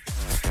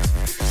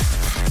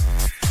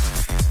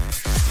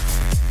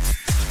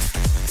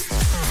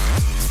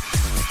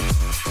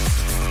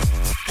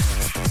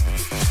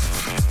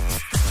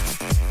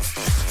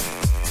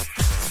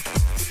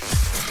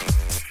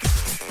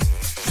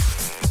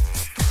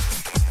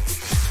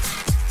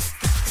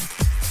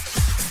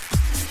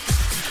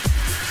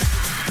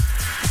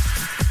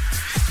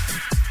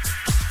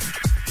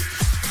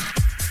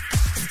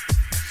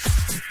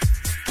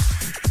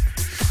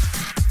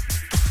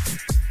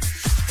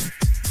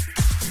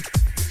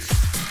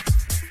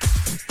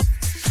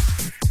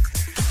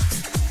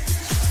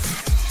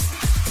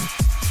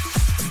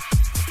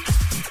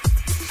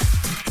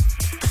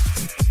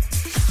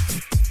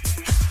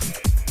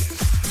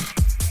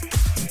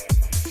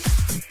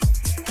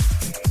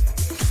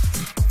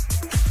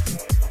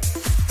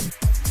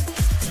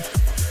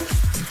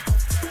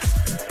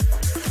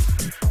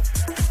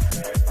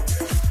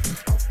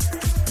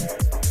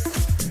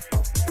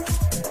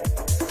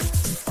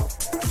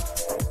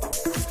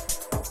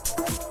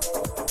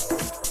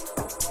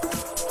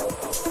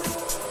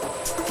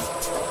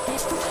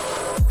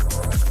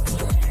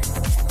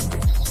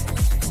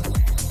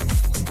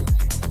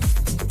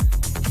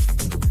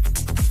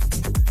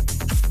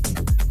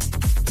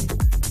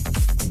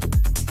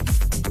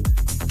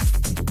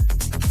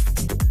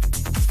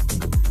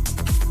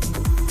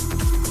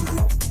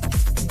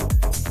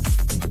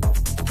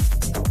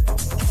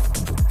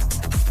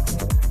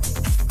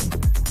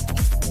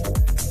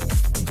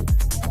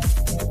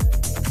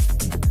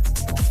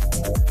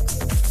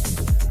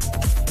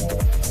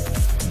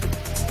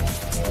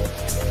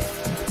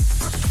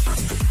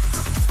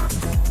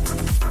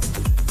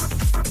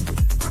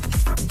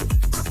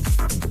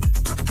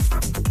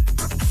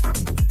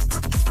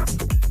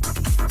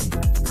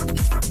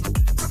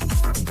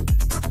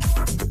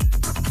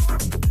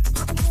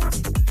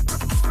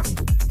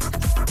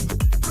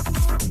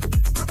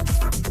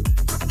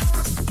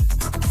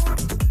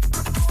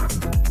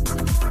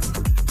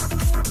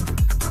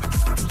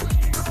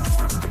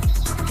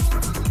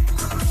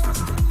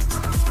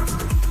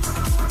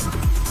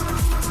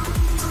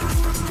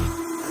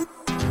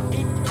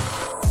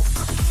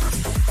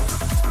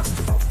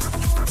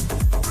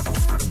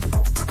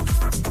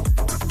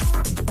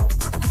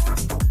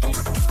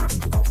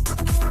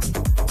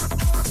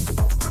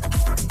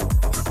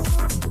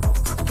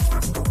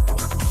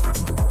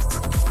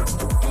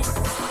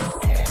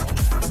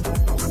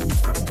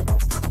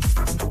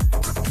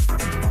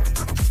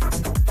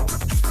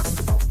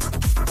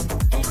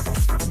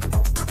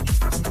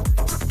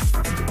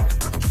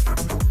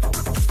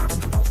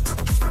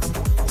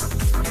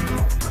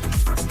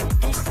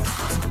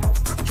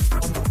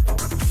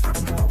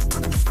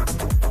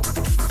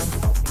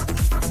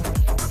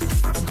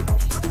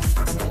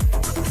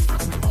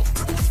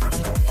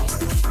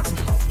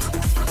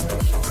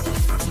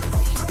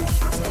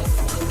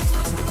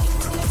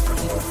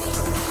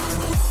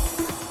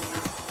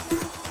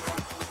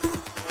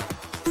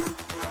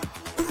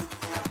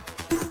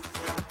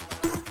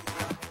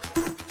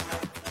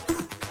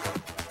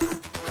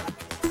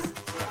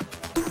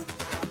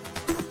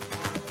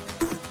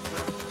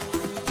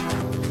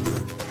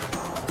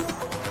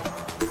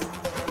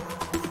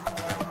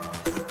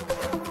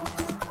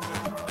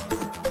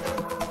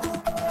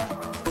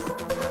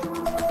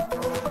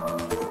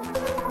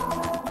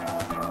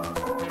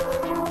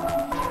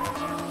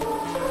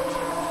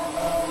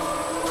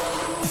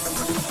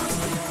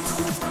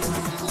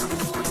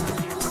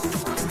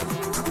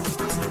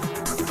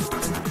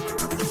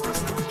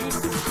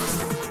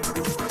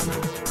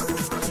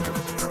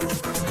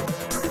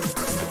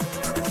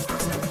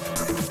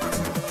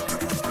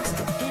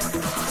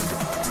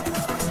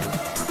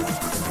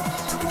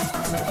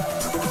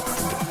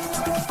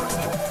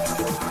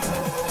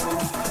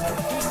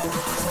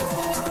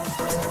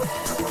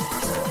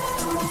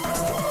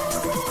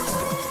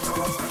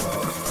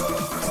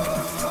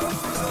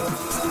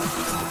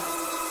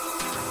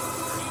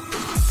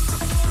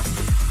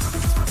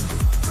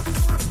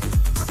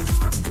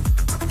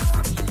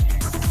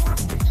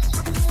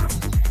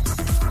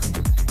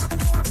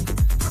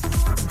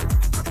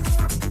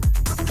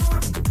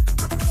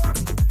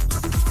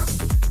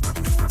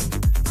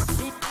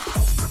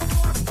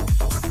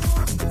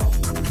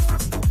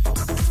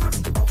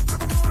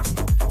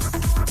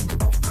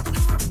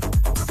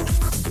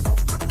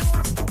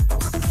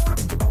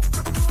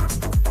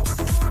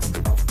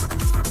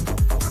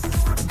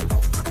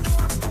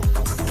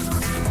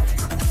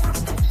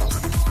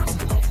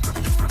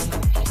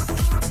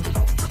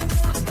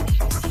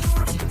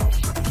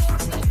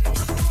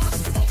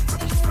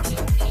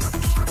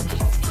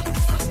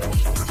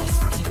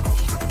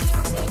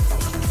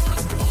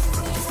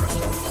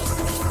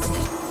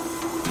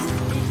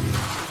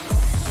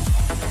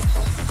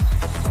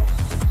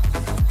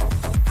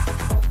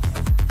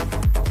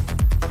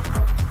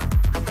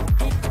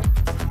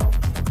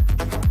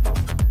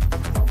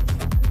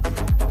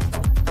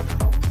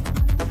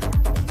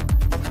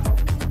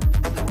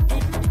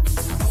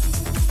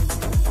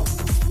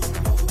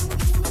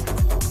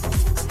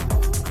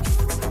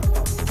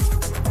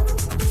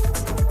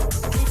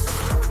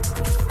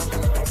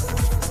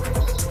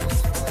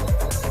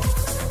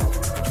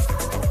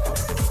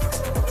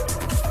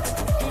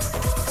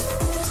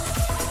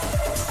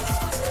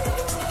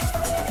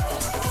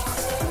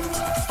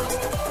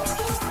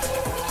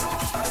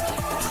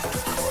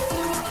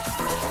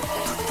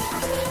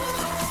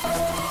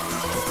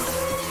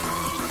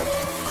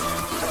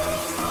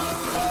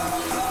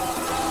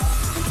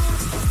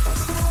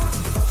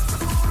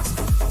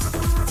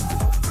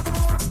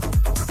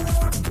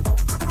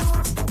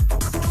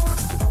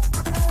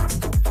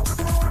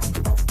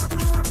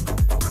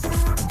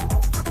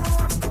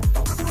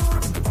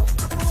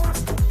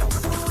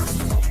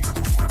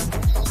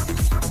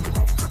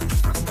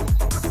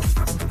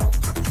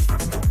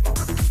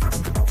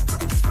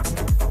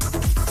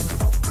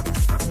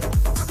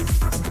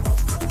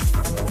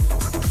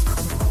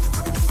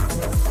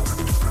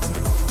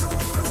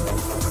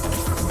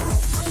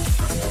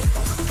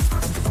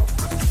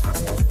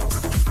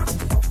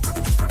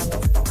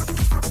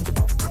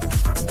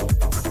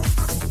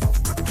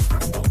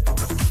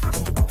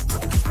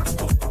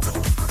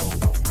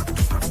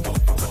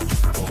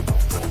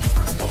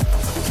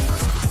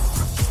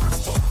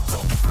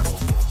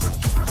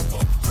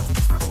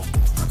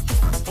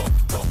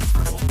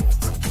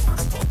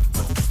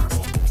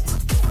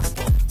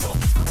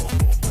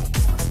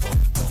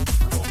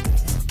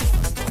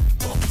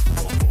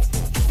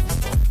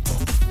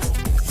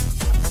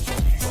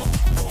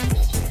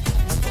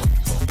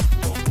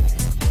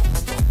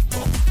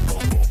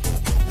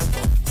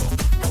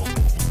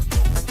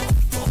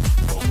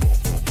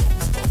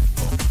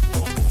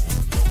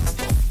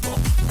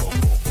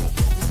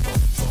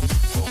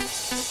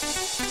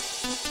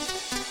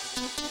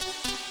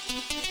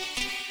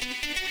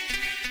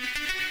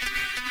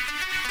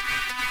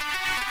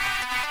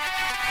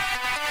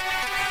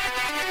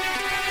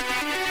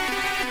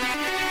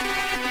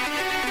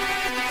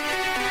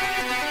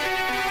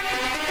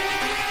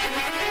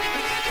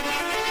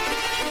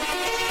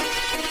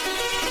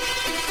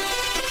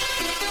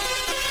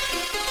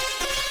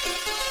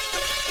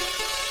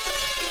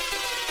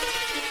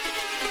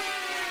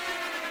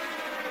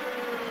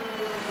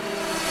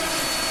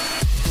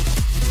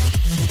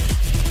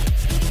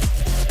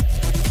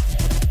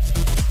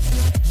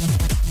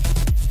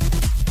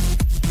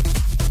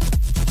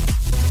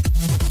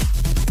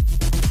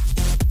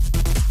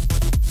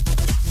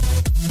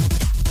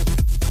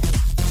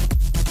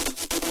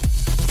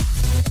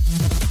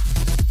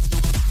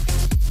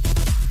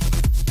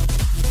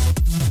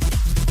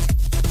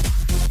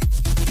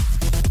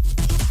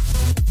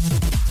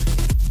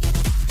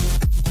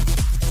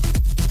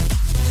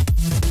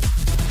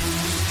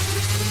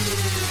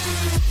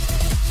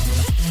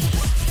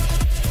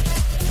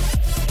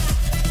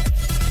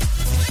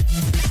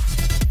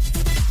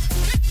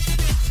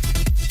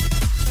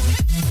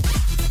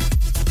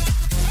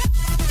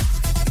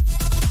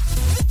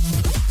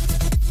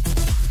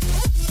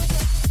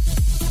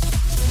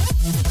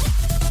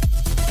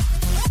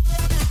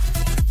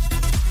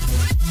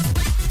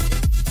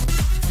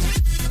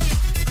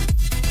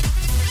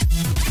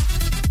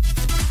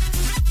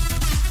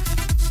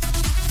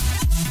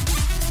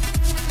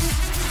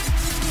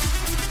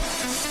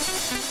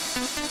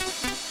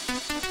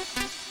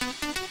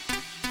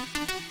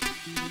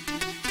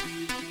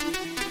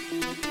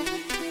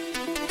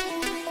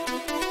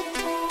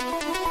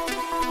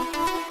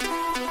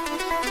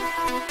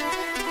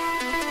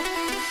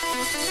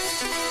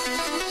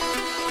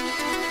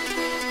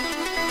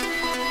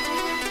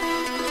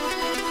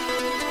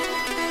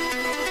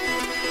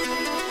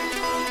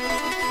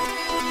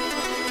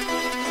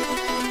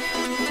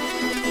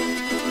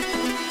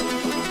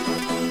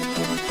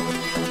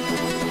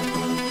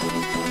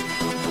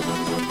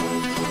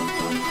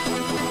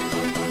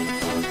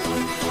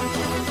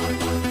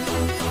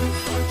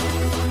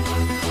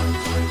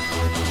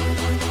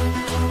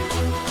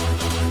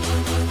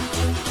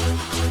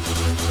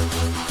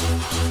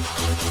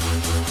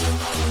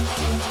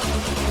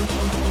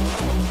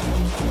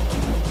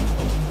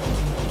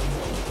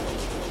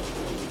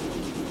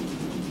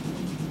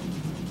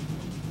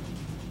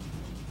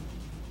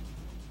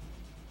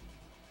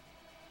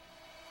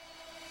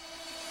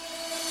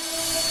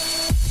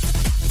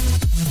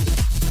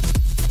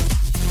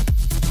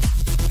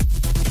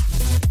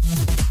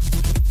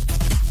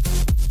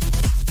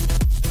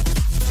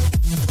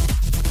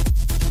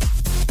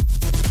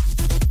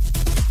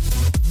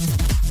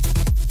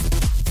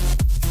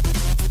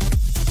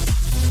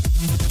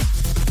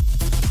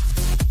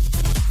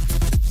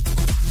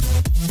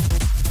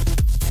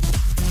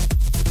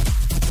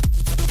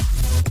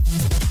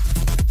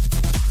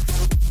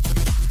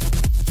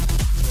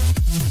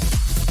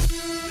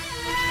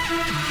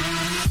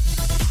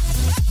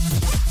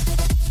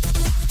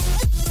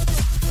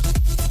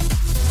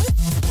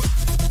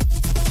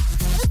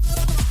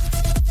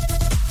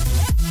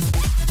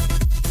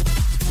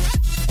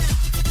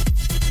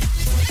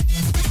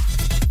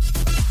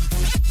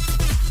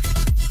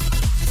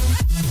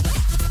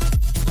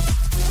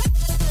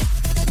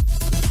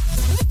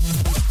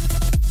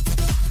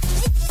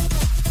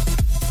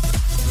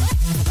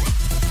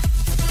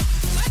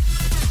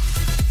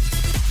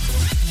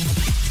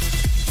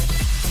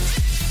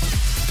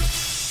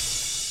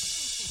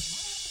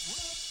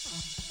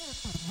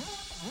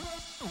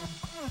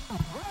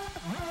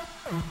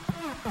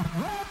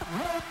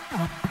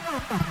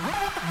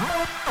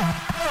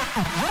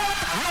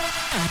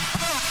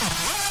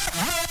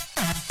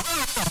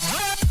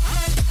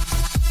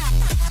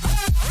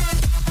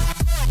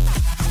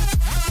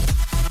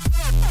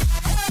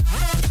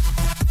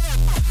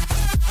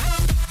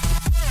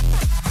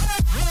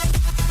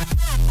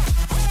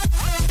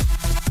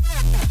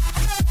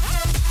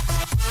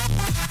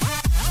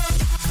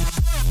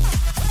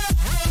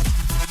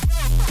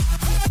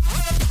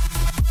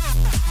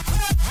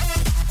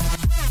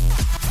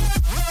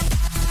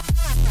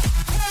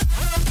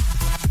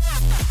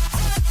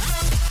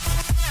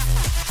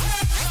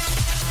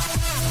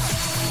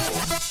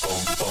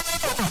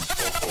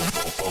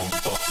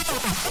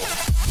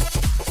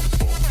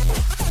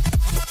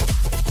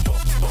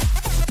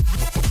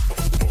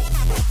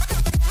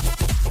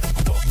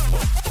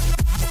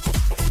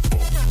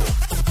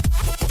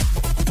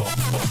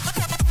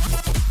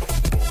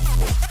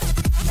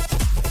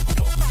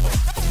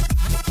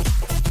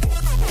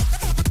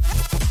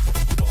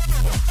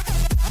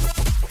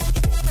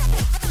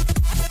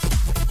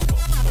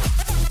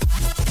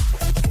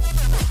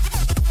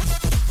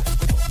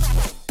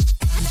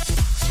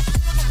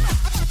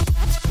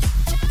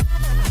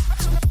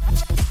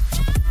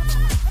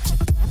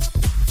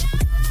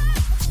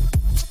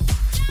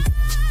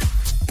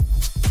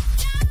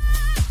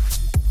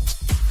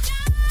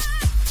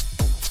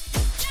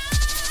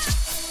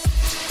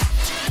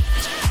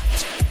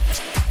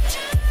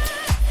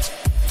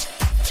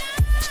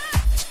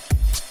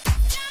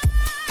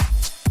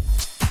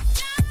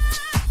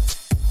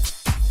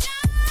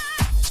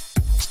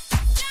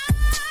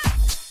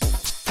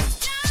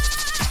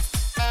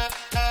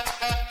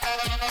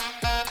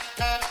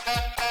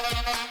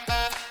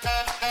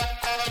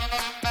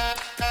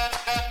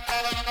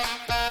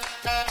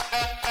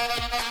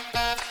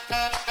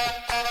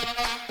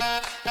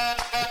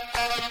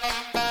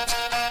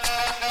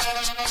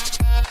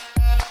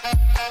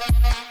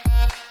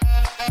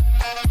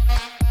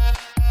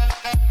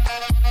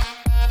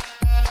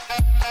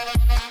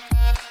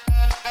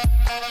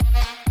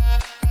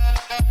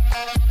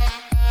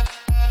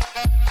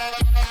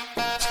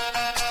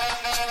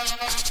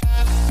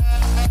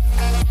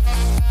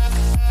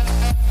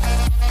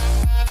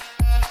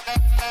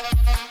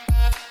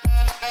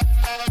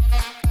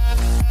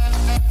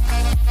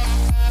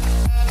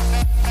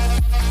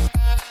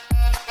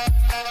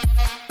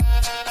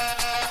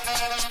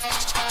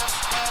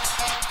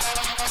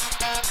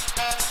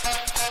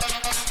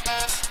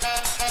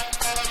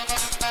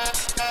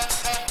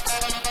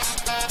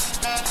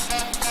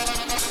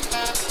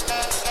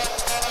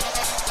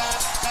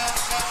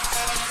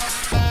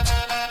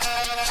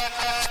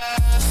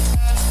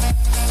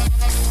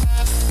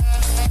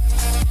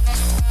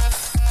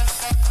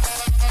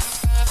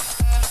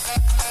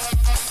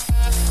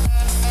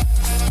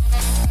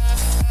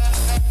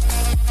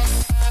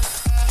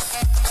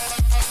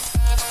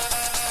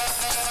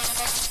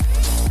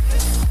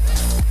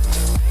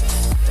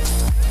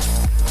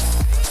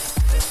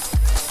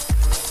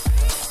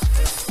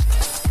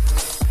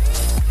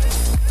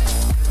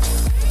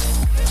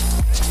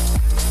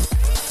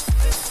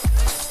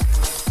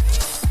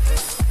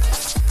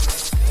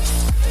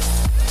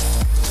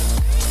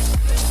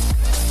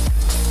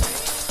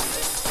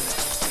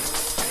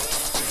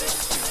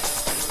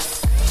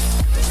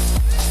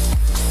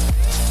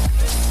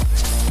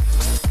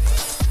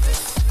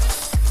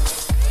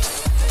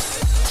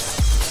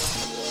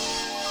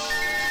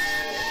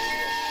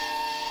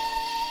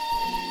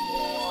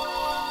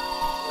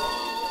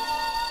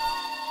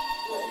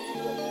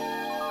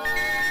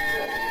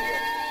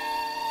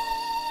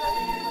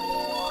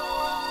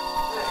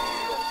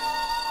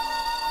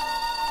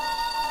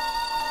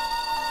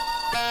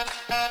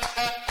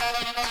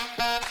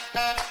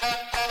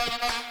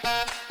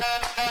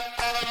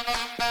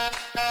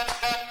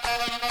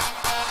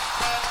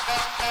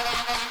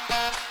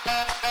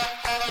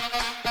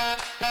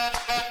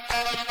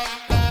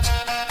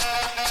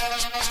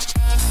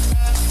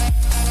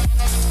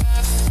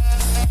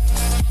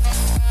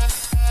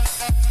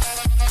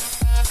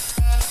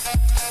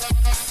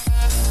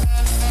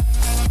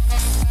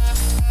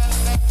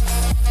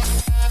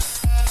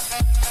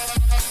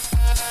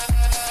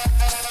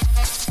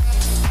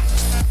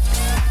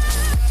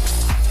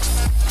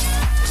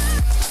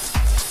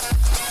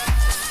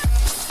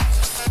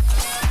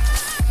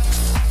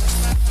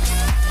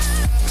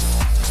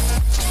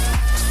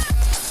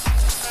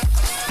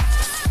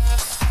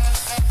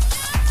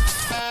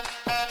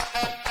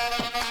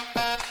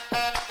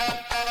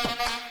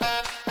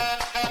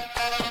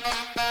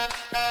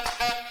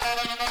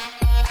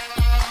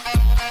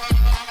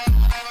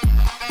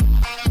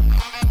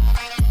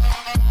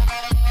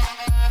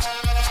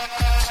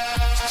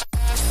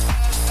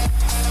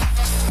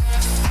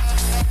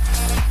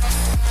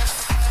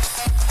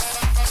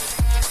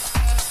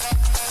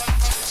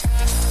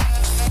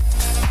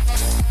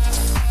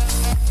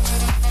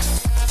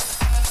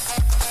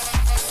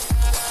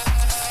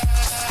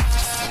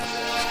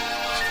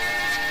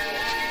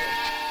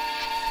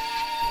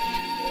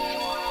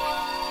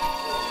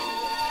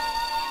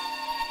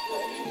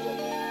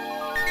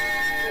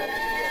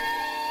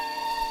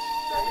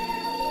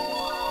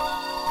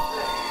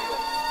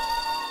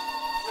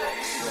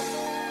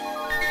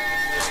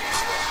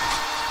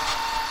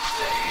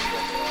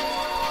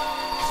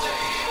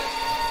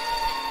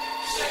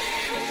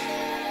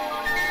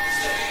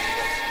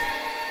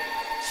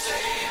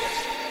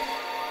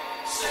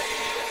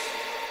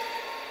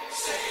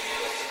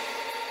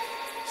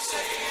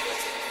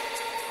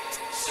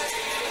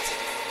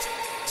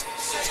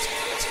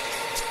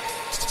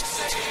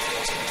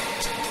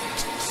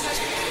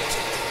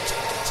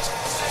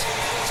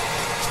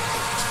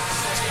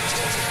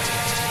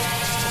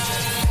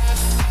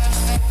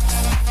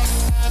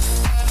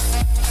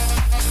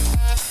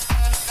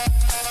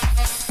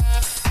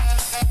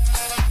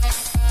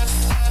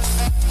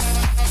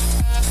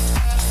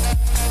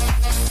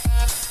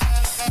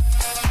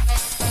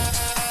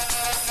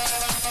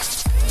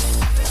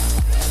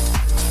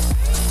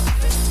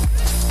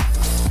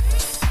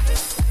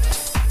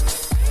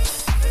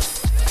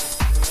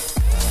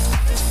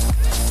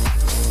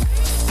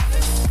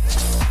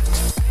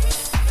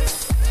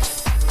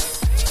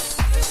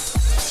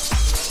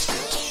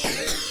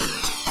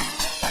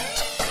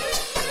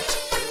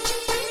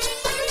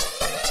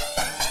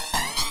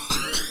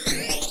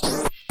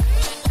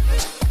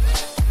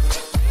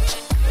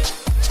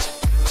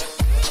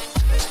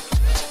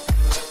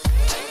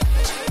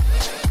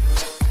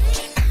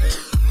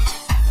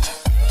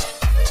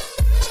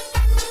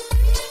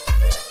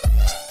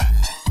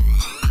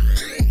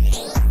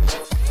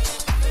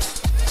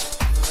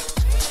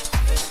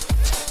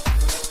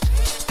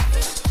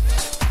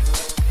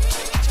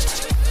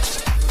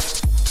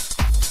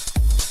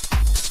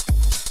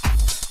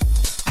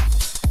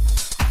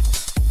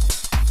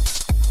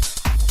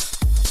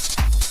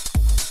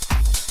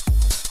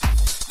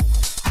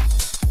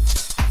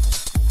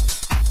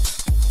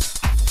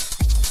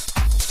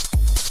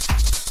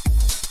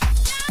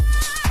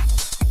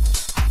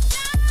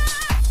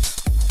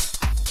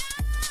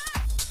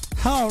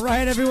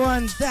 right,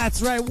 everyone.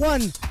 That's right.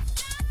 One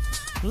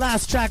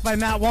last track by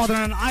Matt Waldron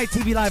on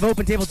ITV Live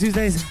Open Table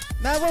Tuesdays.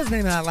 Matt, what was the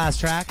name of that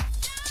last track?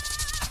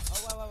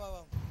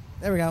 Whoa.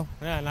 There we go.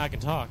 Yeah, now I can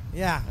talk.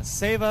 Yeah.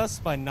 Save Us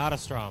by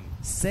Notastrom.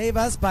 Save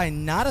Us by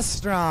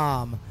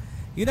Notastrom.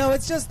 You know,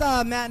 it's just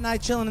Matt and I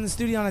chilling in the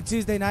studio on a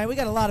Tuesday night. We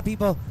got a lot of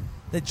people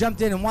that jumped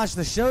in and watched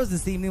the shows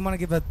this evening. Want to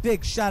give a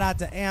big shout out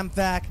to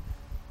AmFac,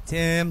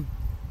 Tim,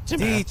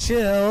 D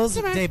Chills,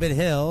 David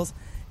Hills,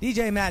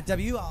 DJ Matt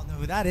W. You all know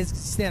who that is. He's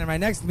standing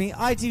right next to me.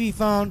 ITV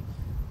phone.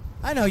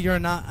 I know you're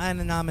not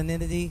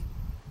anonymity.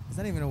 Is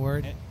that even a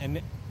word?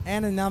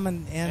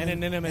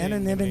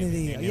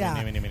 Anonymity.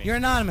 Yeah. You're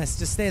anonymous.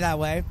 Just stay that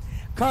way.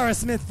 Cara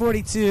Smith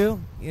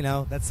 42. You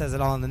know, that says it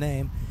all in the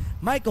name.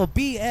 Michael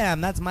B.M.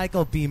 That's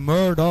Michael B.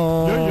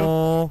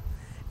 Myrtle.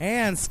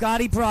 And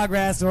Scotty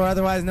Progress, or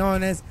otherwise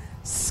known as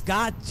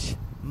Scotch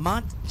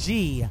Mont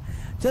G.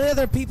 To the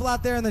other people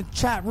out there in the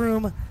chat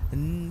room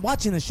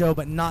watching the show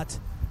but not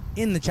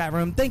in the chat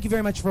room, thank you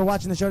very much for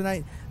watching the show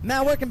tonight.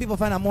 Matt, where can people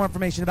find out more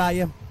information about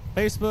you?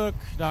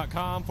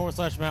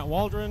 Facebook.com/Matt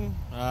Waldron,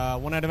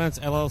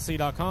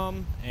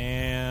 OneNightEventsLLC.com,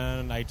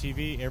 and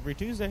ITV every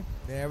Tuesday.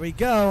 There we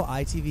go.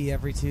 ITV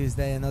every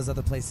Tuesday and those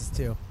other places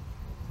too.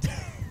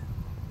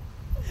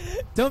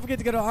 Don't forget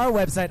to go to our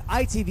website,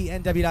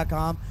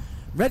 itvnw.com.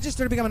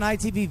 Register to become an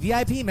ITV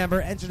VIP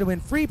member. Enter to win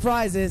free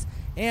prizes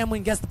and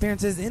win guest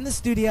appearances in the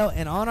studio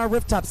and on our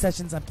rooftop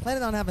sessions. I'm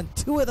planning on having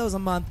 2 of those a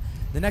month.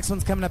 The next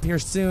one's coming up here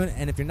soon.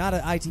 And if you're not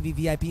an ITV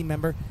VIP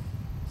member,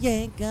 you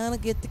ain't gonna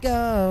get to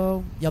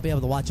go. You'll be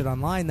able to watch it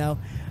online, though.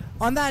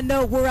 On that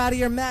note, we're out of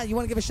here. Matt, you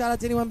want to give a shout out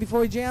to anyone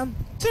before we jam?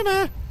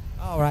 Timmy!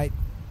 All right.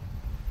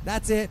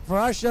 That's it for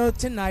our show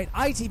tonight.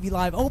 ITV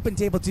Live Open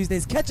Table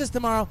Tuesdays. Catch us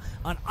tomorrow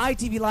on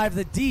ITV Live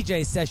The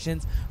DJ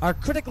Sessions, our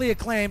critically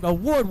acclaimed,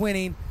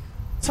 award-winning,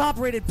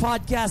 top-rated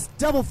podcast,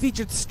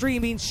 double-featured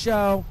streaming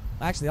show.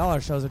 Actually, all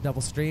our shows are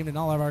double-streamed, and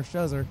all of our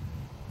shows are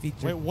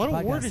featured. Wait, what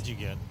podcasts. award did you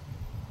get?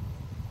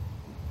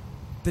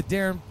 The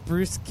Darren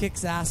Bruce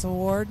Kicks Ass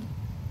Award.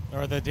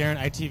 Or the Darren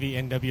ITV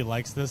NW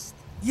Likes This?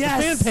 Yes.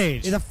 The fan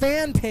page. The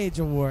fan page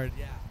award,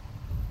 yeah.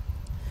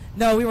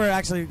 No, we were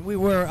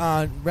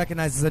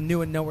recognized as a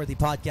new and noteworthy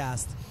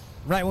podcast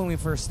right when we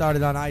first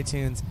started on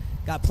iTunes.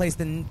 Got placed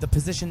in the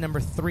position number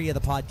 3 of the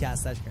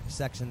podcast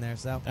section there.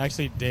 So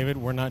actually, David,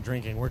 we're not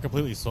drinking. We're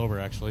completely sober,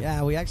 actually.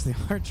 Yeah, we actually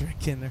are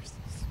drinking. There's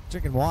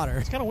drinking water.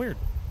 It's kind of weird.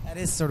 That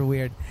is sort of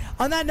weird.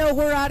 On that note,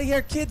 we're out of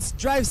here. Kids,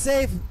 drive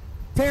safe.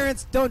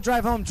 Parents, don't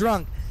drive home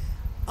drunk.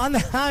 On the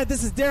high,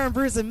 this is Darren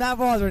Bruce and Matt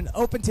Waldron,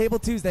 Open Table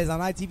Tuesdays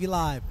on ITV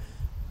Live.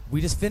 We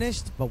just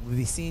finished, but we'll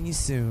be seeing you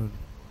soon.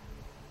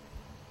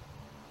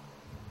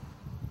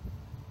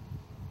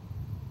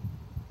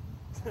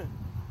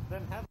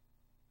 Then have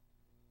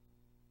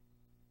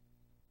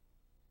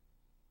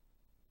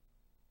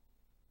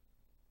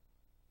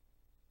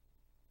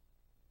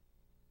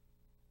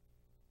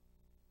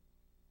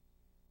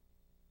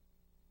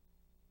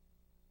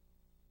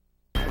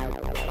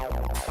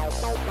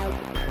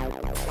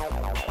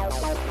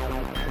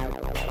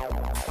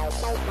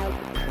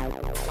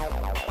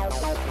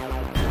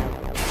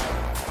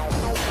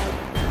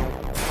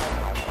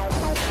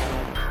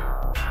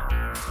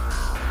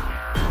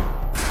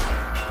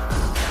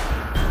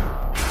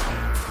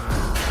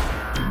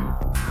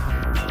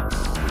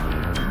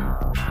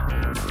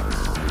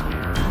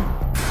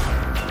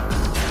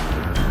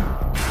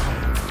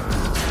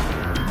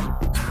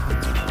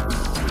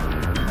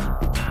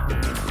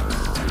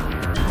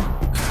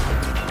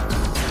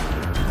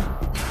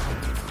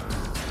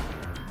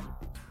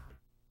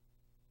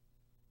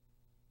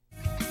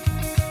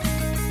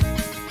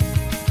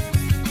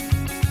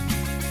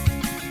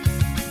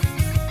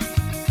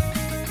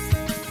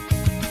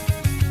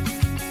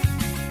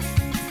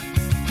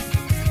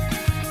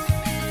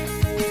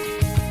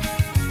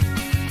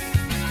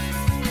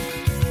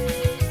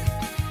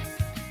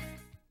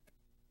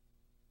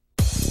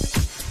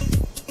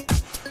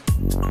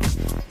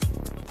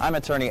I'm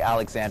attorney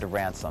Alexander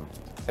Ransom.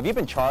 Have you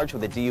been charged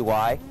with a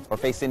DUI or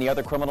face any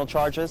other criminal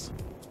charges?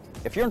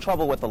 If you're in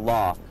trouble with the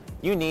law,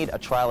 you need a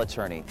trial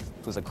attorney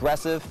who's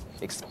aggressive,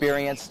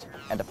 experienced,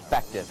 and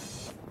effective.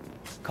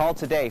 Call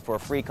today for a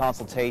free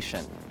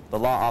consultation. The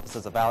law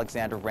offices of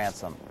Alexander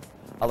Ransom.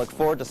 I look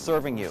forward to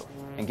serving you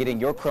and getting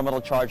your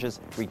criminal charges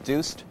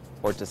reduced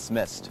or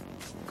dismissed.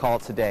 Call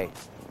today.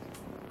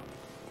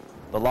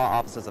 The law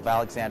offices of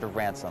Alexander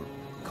Ransom.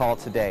 Call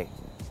today.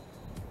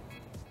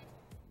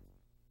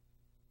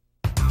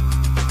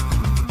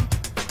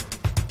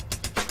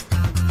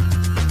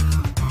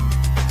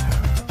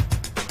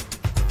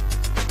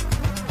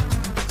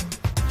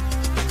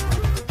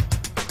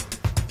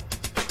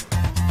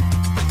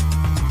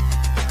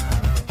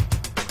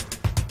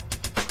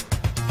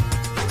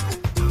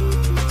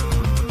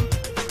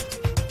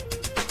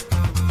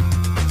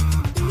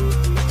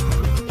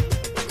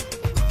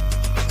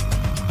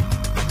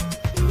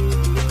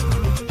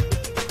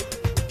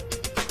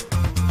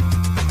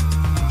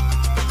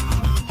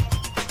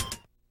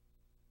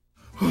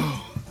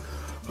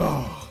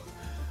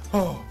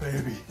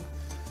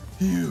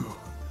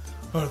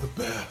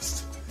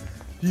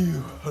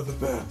 You are the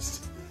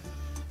best.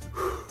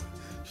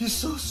 You're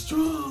so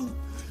strong.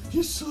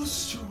 You're so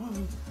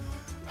strong.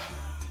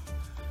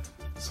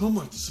 So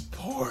much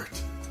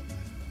support.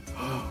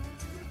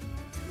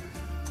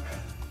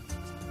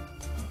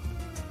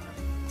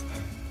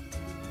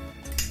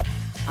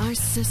 Our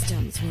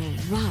systems will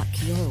rock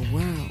your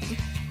world.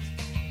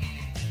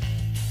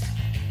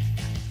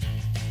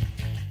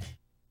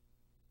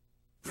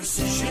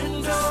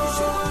 Precision Door,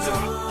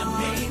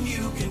 a name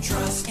you can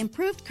trust.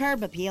 Improved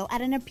curb appeal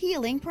at an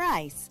appealing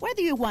price.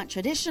 Whether you want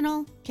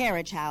traditional,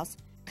 carriage house,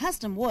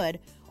 custom wood,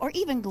 or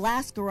even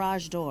glass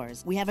garage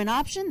doors, we have an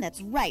option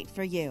that's right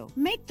for you.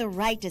 Make the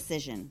right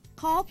decision.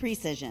 Call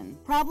Precision.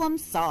 Problem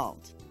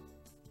solved.